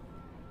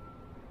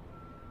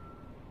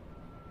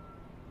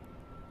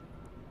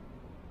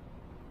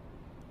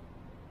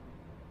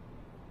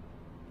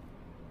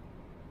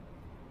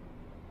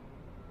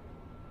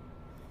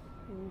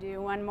 And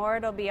do one more.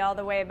 It'll be all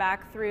the way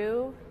back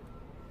through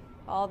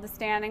all the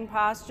standing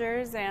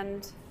postures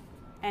and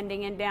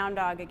ending in down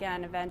dog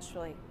again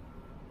eventually.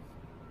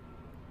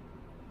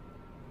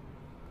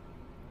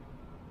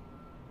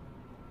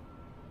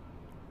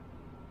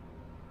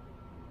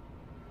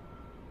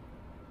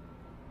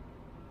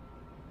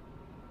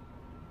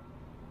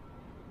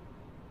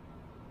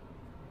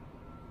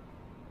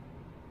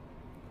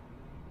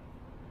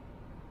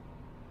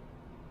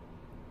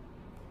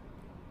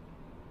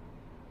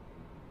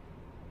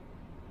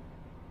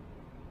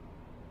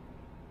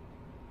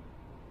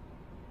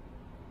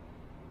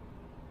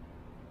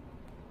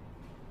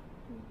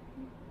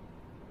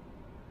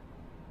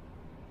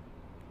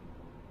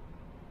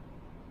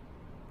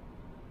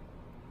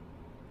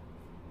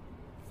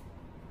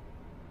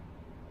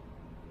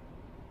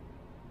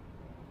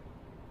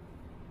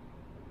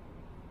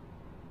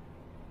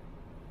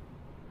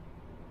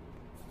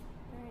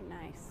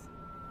 Nice.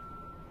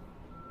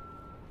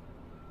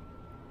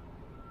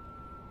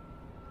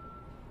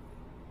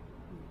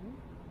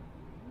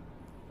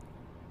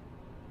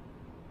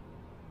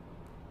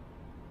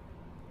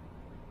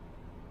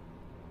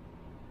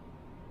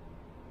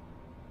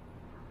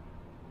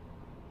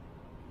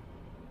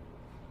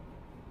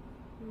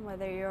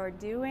 Whether you're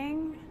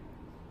doing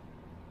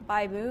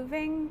by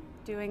moving,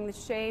 doing the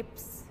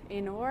shapes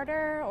in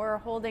order, or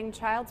holding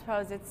child's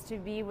pose, it's to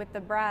be with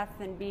the breath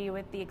and be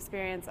with the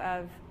experience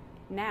of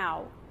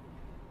now,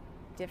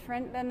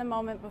 different than the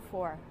moment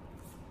before.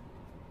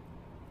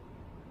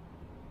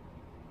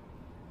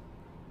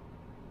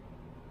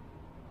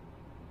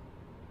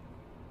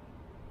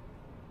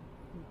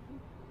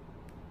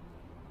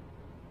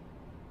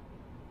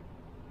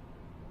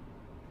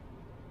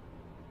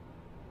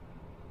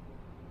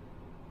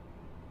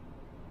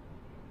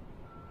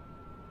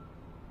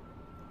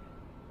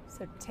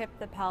 So tip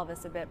the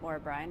pelvis a bit more,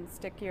 Brian.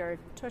 Stick your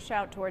tush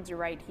out towards your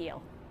right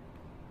heel.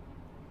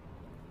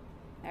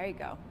 There you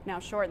go. Now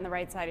shorten the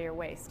right side of your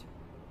waist.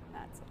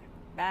 That's it.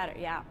 Better,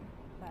 yeah,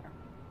 better.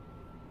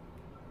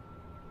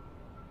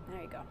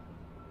 There you go.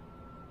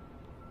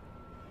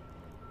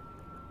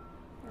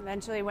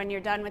 Eventually, when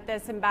you're done with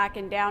this and back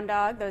in down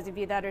dog, those of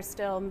you that are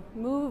still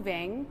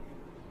moving,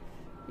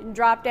 you can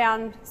drop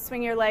down,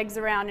 swing your legs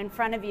around in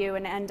front of you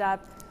and end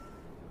up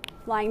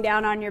lying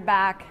down on your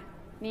back,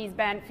 knees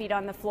bent, feet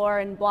on the floor,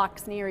 and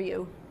blocks near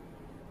you.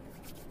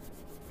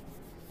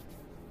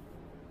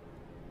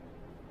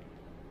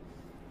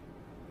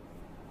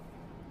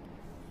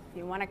 If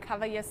you want to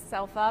cover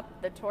yourself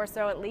up, the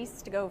torso at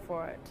least, go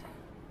for it.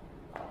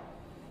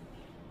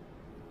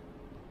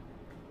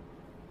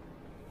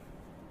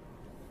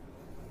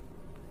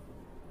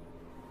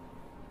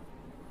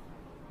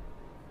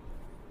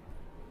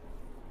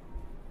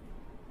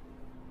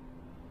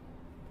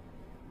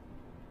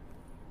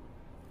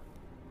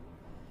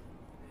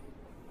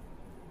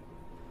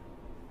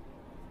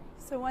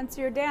 So once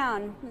you're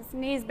down,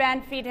 knees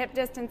bent, feet hip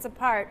distance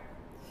apart.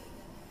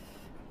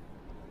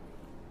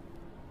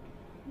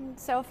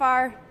 So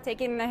far,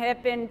 taking the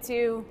hip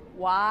into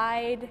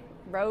wide,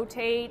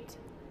 rotate,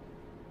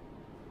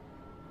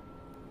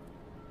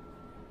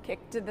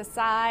 kick to the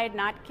side,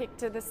 not kick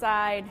to the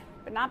side,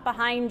 but not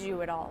behind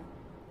you at all.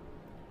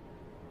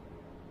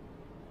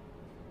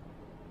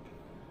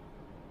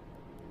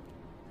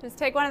 Just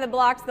take one of the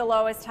blocks, the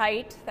lowest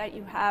height that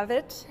you have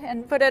it,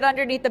 and put it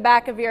underneath the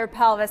back of your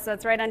pelvis, so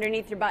it's right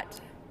underneath your butt.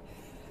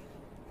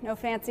 No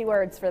fancy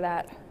words for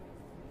that.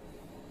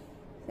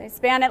 So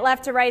span it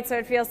left to right so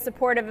it feels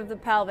supportive of the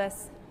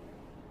pelvis.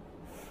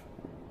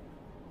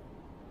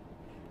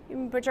 You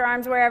can put your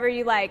arms wherever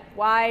you like,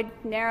 wide,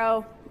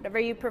 narrow, whatever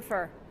you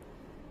prefer.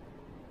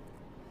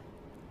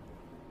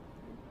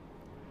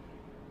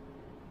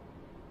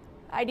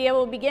 Idea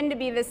will begin to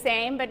be the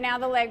same, but now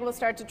the leg will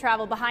start to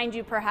travel behind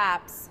you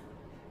perhaps.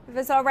 If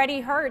this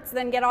already hurts,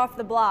 then get off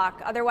the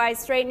block. Otherwise,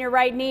 straighten your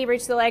right knee,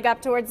 reach the leg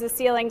up towards the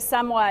ceiling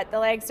somewhat. The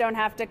legs don't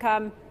have to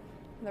come,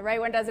 the right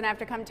one doesn't have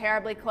to come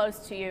terribly close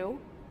to you.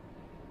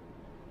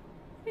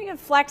 You can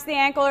flex the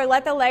ankle or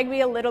let the leg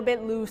be a little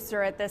bit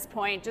looser at this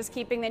point, just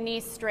keeping the knee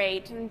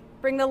straight. And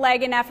bring the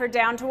leg in effort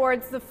down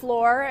towards the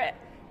floor.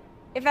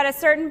 If at a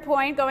certain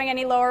point going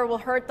any lower will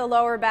hurt the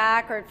lower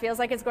back or it feels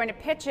like it's going to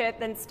pitch it,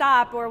 then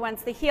stop, or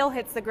once the heel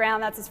hits the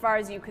ground, that's as far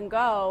as you can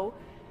go,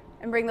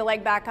 and bring the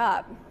leg back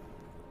up.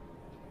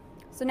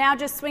 So now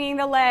just swinging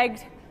the leg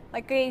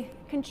like a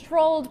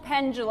controlled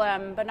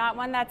pendulum, but not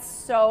one that's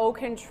so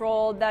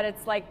controlled that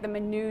it's like the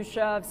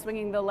minutia of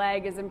swinging the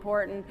leg is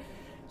important.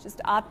 Just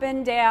up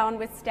and down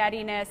with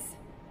steadiness,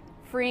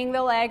 freeing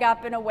the leg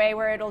up in a way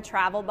where it'll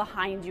travel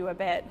behind you a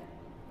bit.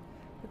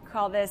 We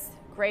call this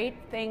great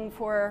thing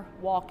for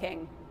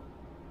walking.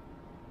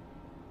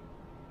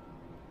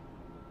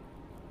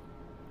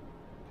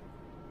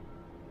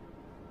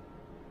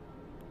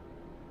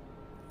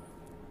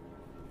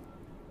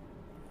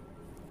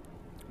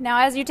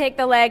 Now, as you take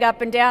the leg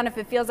up and down, if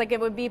it feels like it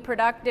would be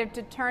productive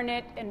to turn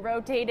it and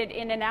rotate it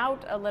in and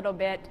out a little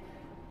bit,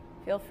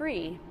 feel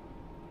free.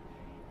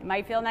 It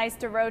might feel nice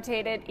to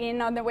rotate it in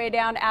on the way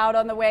down, out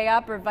on the way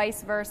up, or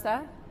vice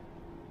versa.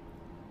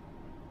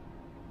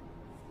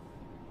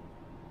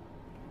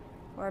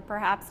 Or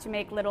perhaps to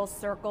make little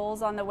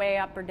circles on the way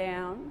up or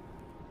down.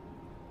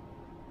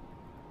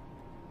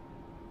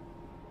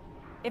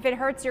 If it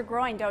hurts your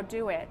groin, don't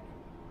do it.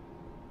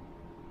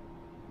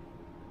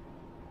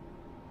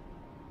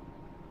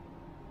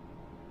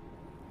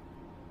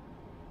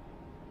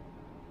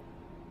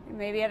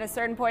 Maybe at a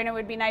certain point it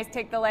would be nice to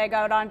take the leg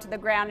out onto the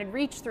ground and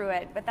reach through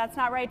it, but that's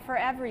not right for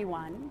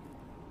everyone.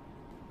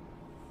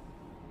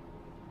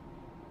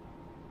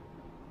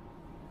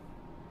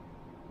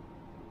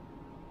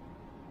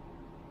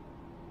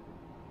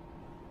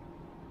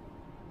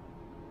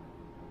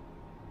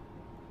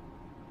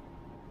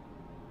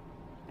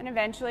 And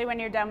eventually, when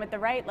you're done with the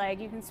right leg,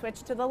 you can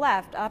switch to the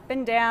left, up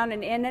and down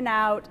and in and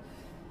out.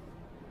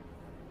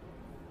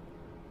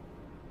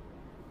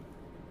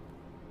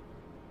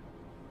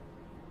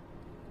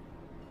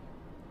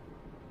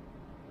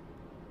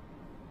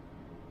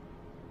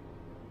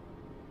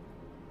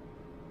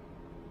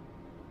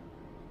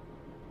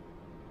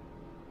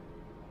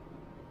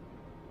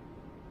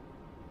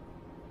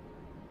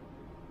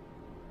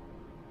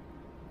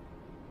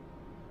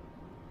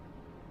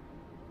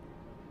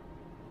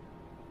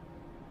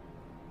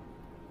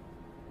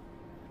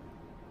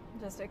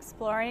 Just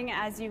exploring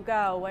as you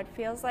go what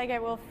feels like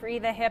it will free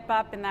the hip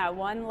up in that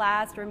one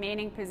last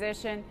remaining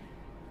position,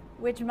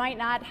 which might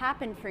not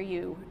happen for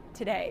you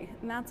today,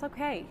 and that's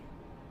okay.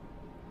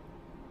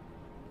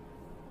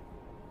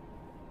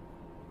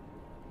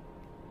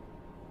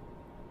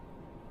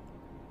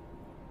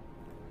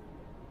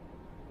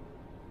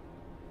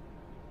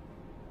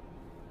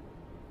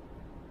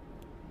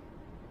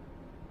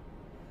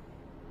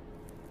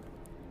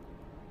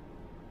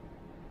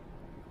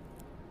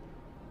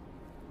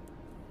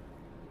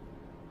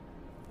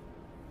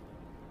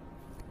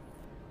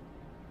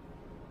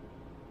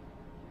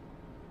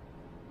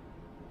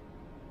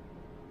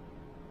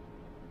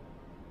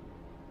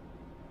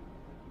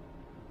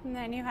 And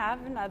then you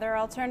have another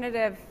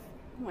alternative.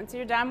 Once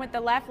you're done with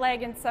the left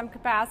leg in some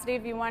capacity,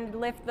 if you wanted to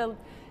lift the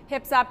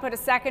hips up, put a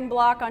second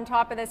block on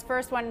top of this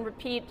first one,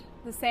 repeat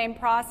the same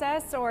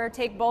process, or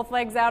take both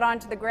legs out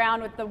onto the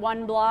ground with the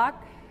one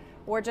block,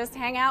 or just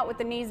hang out with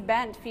the knees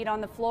bent, feet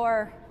on the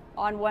floor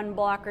on one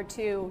block or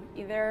two.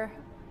 Either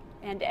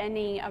and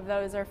any of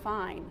those are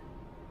fine.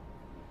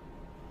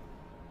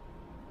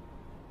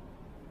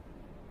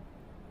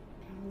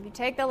 If you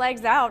take the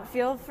legs out,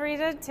 feel free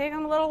to take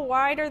them a little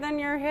wider than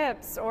your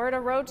hips or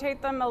to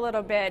rotate them a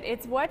little bit.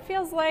 It's what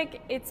feels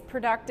like it's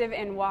productive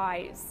and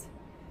wise.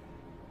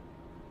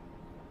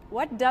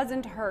 What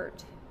doesn't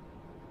hurt?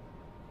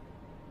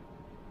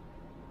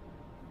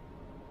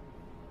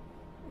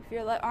 If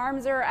your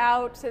arms are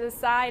out to the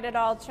side at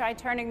all, try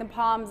turning the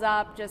palms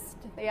up, just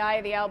the eye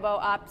of the elbow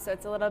up, so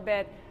it's a little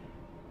bit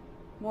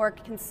more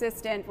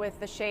consistent with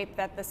the shape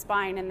that the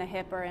spine and the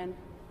hip are in.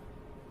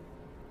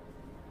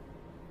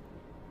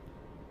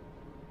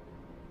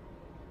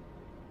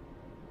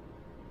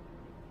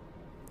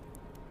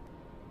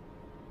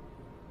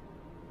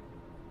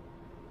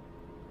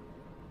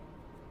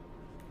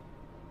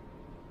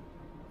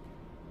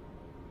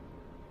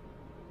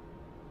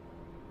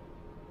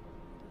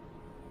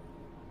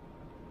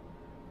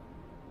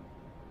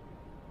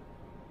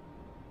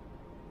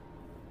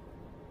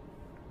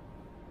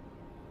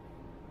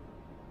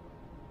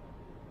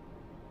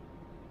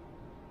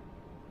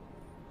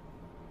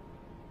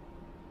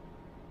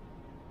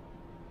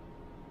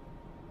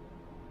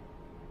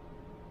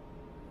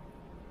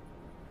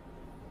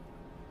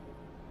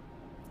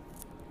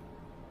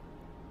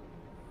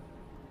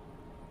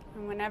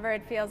 And whenever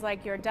it feels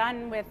like you're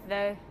done with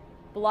the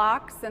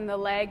blocks and the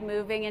leg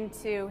moving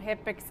into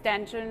hip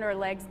extension or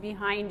legs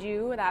behind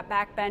you, that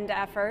back bend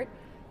effort,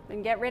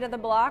 then get rid of the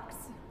blocks.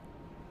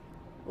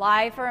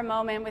 Lie for a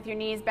moment with your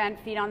knees bent,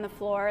 feet on the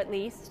floor at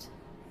least.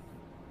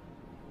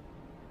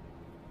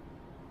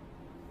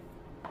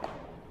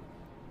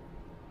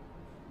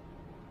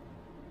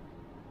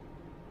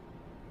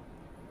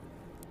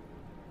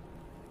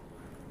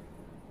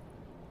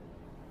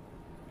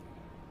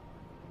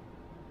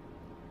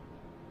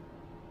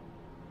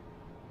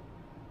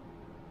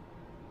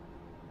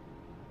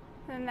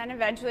 And then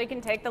eventually you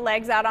can take the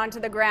legs out onto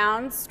the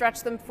ground, stretch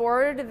them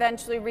forward,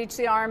 eventually reach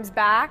the arms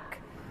back.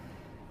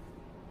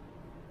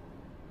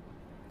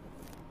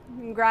 You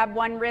can grab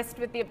one wrist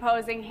with the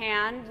opposing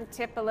hand and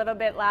tip a little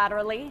bit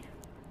laterally.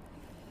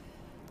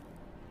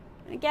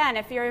 And again,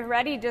 if you're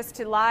ready just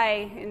to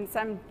lie in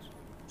some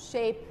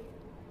shape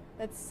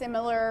that's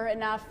similar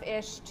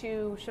enough-ish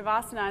to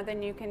Shavasana,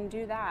 then you can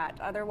do that.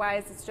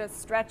 Otherwise, it's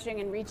just stretching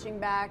and reaching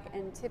back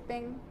and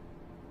tipping.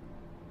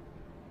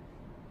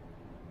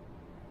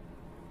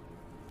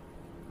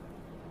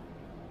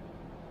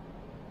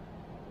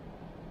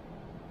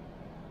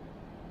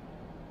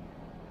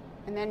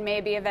 And then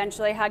maybe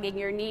eventually hugging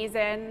your knees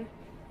in.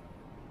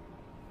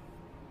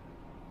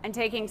 and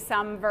taking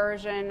some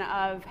version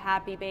of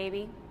happy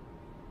baby.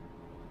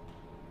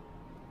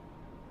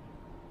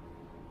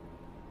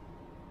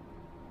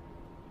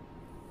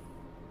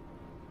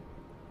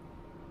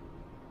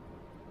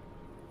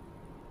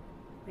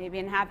 Maybe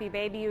in happy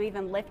baby, you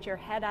even lift your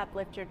head up,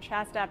 lift your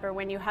chest up, or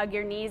when you hug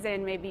your knees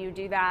in, maybe you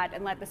do that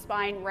and let the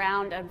spine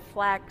round and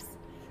flex.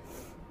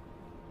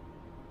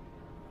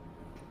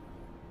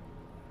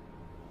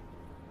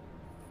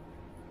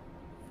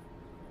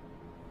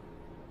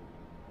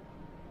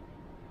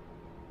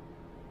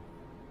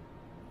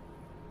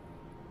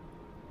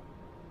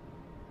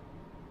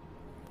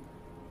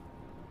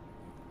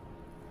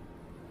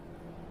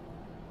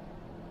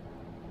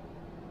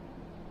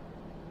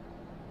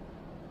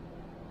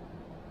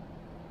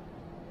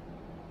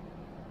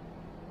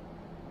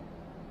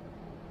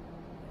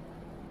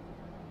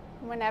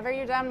 Whenever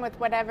you're done with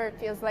whatever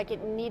feels like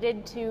it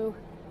needed to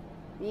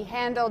be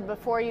handled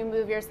before you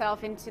move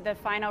yourself into the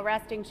final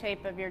resting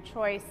shape of your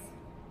choice,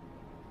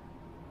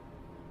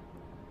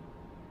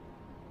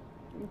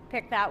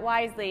 pick that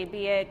wisely,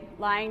 be it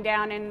lying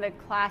down in the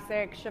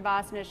classic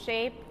Shavasana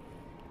shape,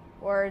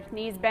 or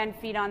knees bent,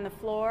 feet on the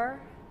floor,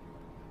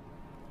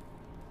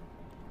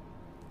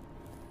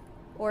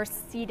 or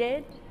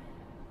seated,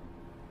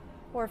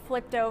 or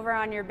flipped over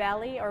on your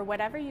belly, or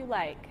whatever you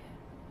like.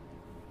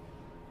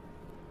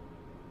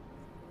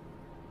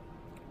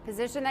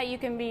 Position that you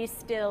can be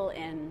still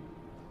in.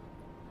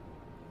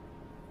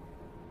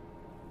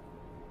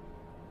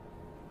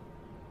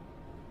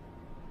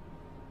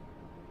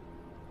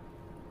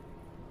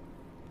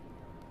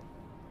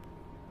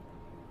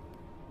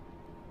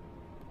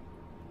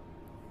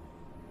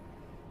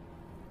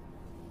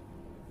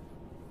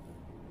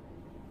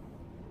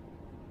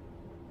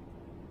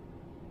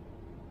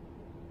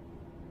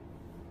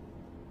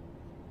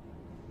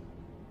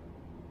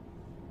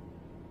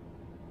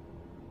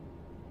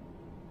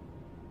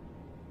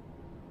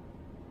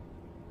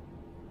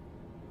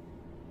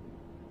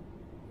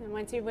 And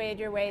once you've made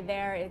your way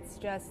there, it's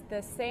just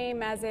the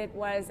same as it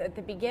was at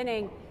the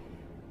beginning,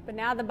 but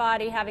now the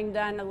body having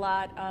done a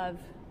lot of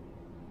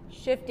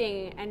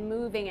shifting and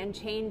moving and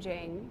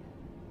changing,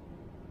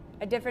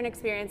 a different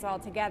experience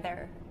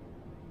altogether.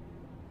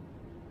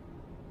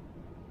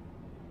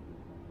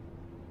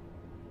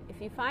 If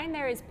you find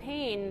there is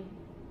pain,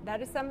 that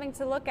is something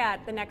to look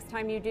at the next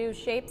time you do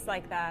shapes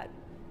like that.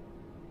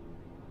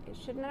 It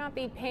should not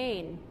be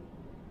pain.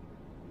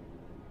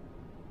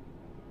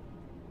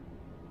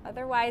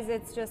 Otherwise,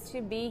 it's just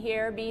to be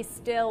here, be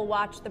still,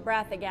 watch the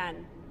breath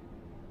again.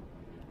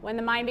 When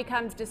the mind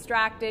becomes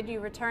distracted,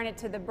 you return it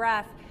to the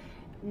breath,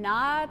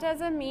 not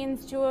as a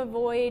means to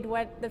avoid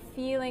what the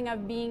feeling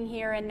of being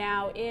here and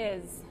now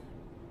is,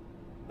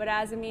 but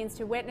as a means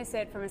to witness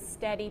it from a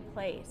steady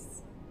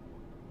place.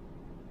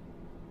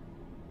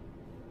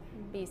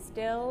 Be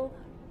still.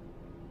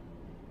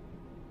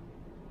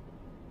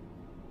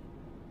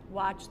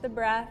 Watch the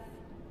breath.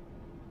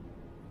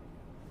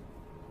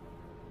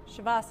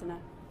 Shavasana.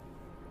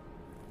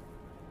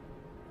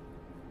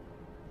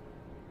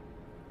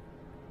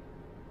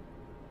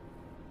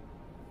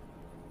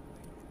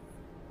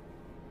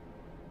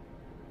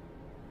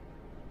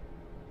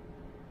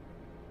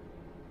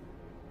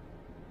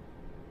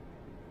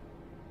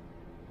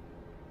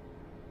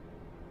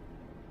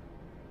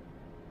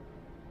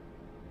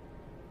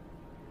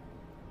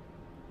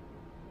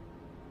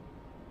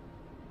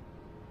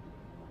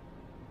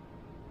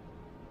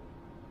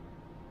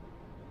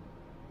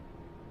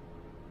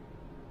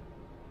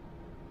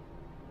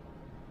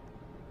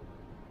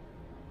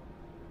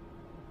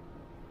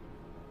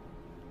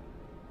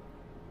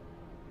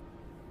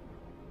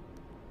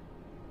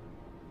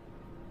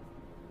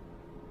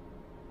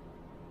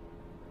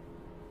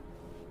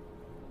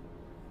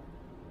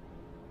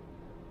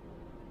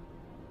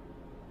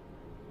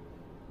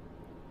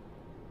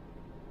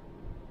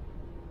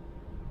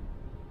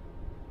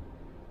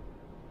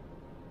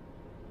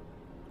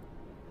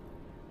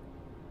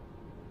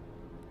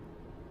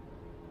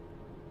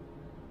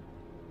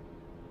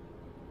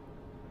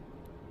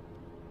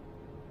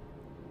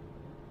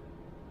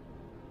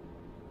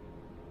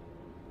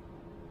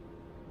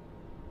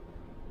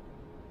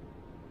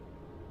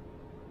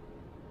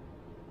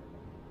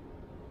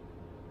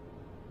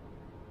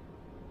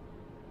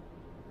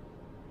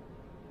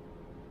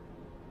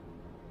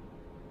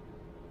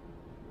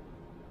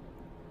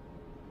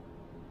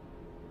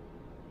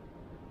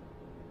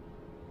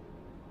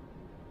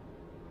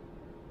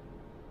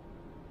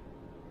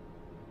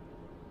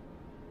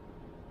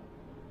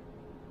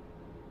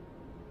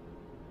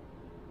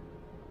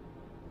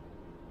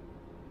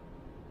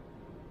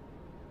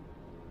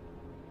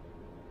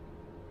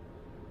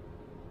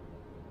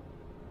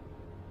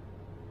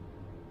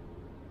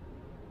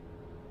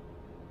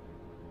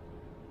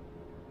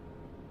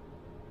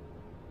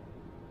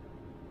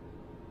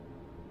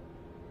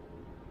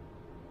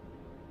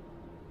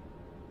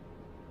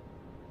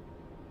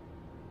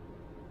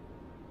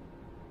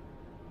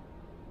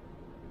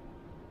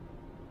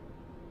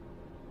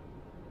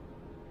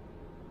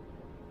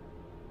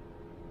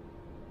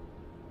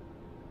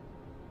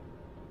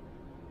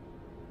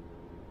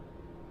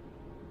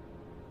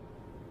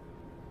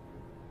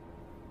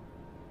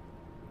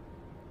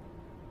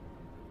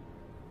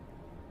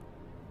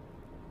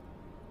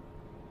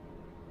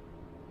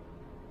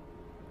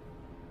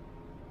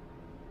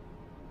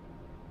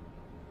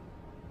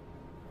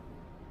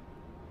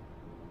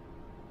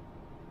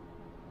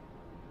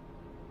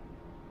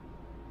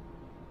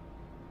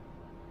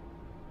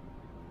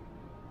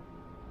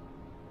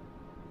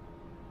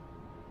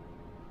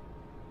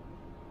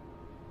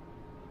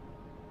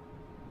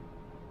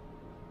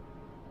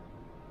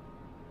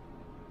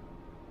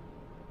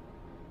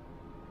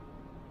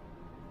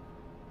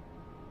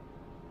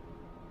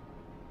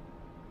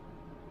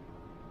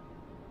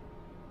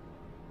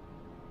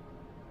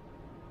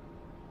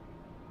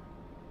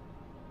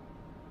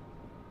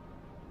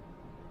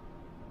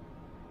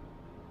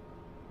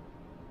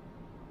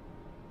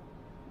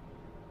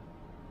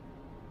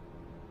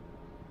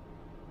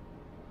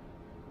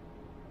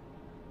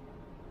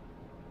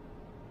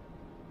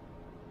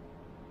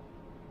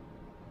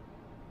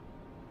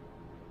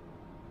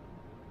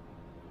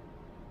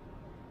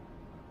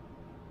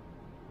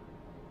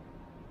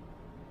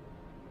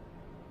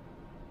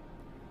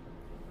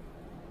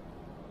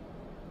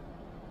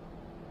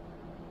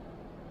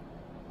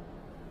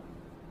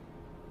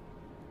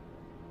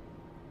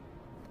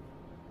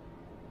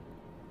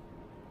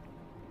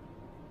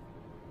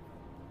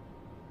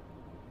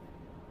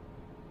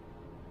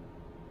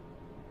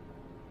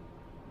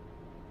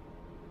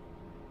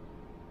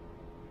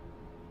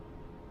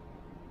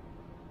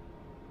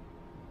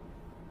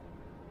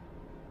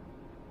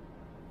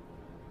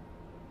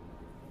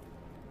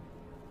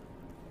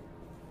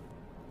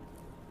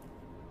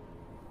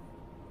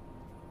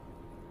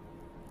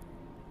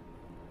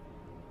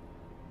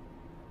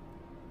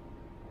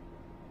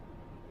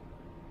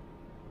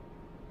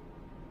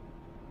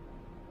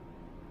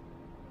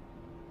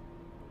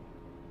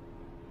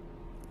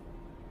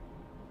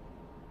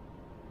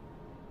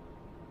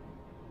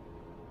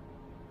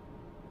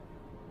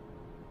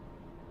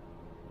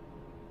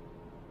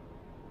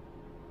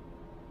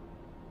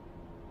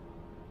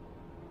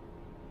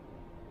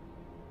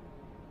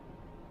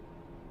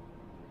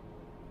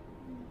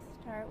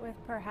 Start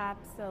with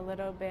perhaps a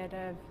little bit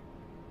of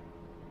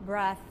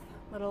breath,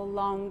 a little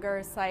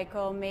longer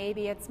cycle.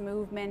 Maybe it's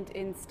movement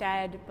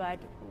instead, but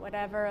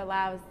whatever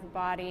allows the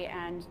body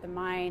and the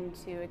mind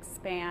to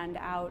expand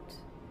out.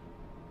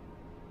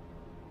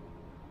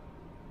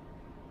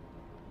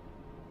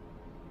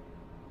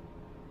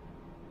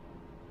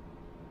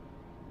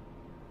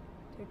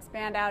 To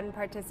expand out and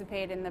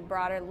participate in the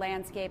broader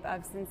landscape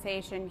of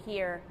sensation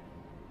here.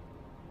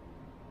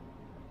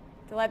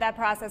 To let that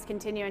process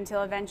continue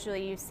until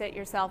eventually you sit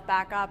yourself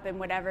back up in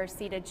whatever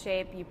seated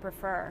shape you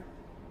prefer.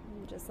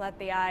 And just let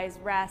the eyes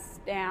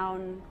rest,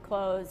 down,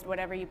 closed,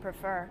 whatever you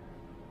prefer.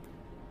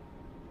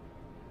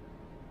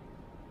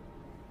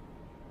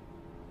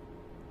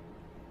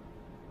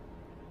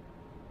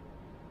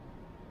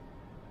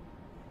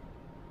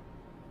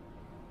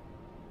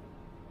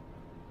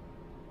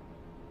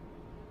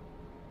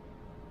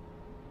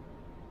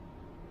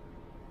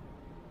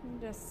 And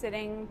just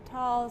sitting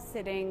tall,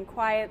 sitting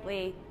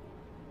quietly.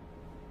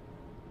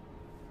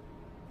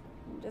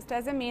 Just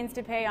as a means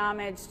to pay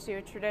homage to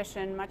a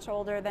tradition much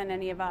older than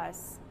any of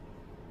us.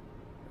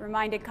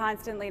 Reminded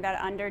constantly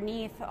that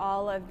underneath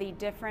all of the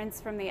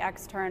difference from the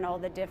external,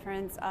 the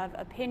difference of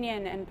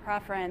opinion and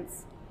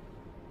preference,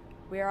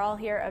 we are all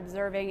here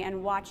observing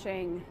and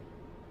watching,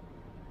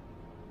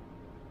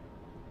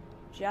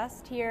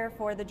 just here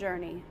for the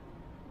journey.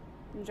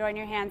 And join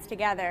your hands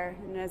together,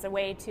 and as a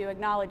way to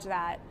acknowledge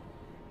that.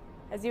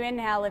 As you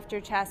inhale, lift your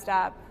chest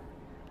up,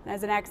 and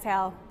as an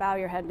exhale, bow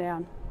your head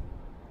down.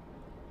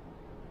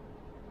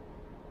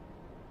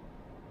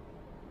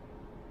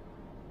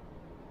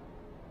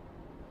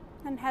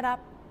 And head up,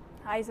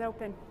 eyes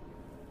open.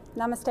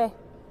 Namaste.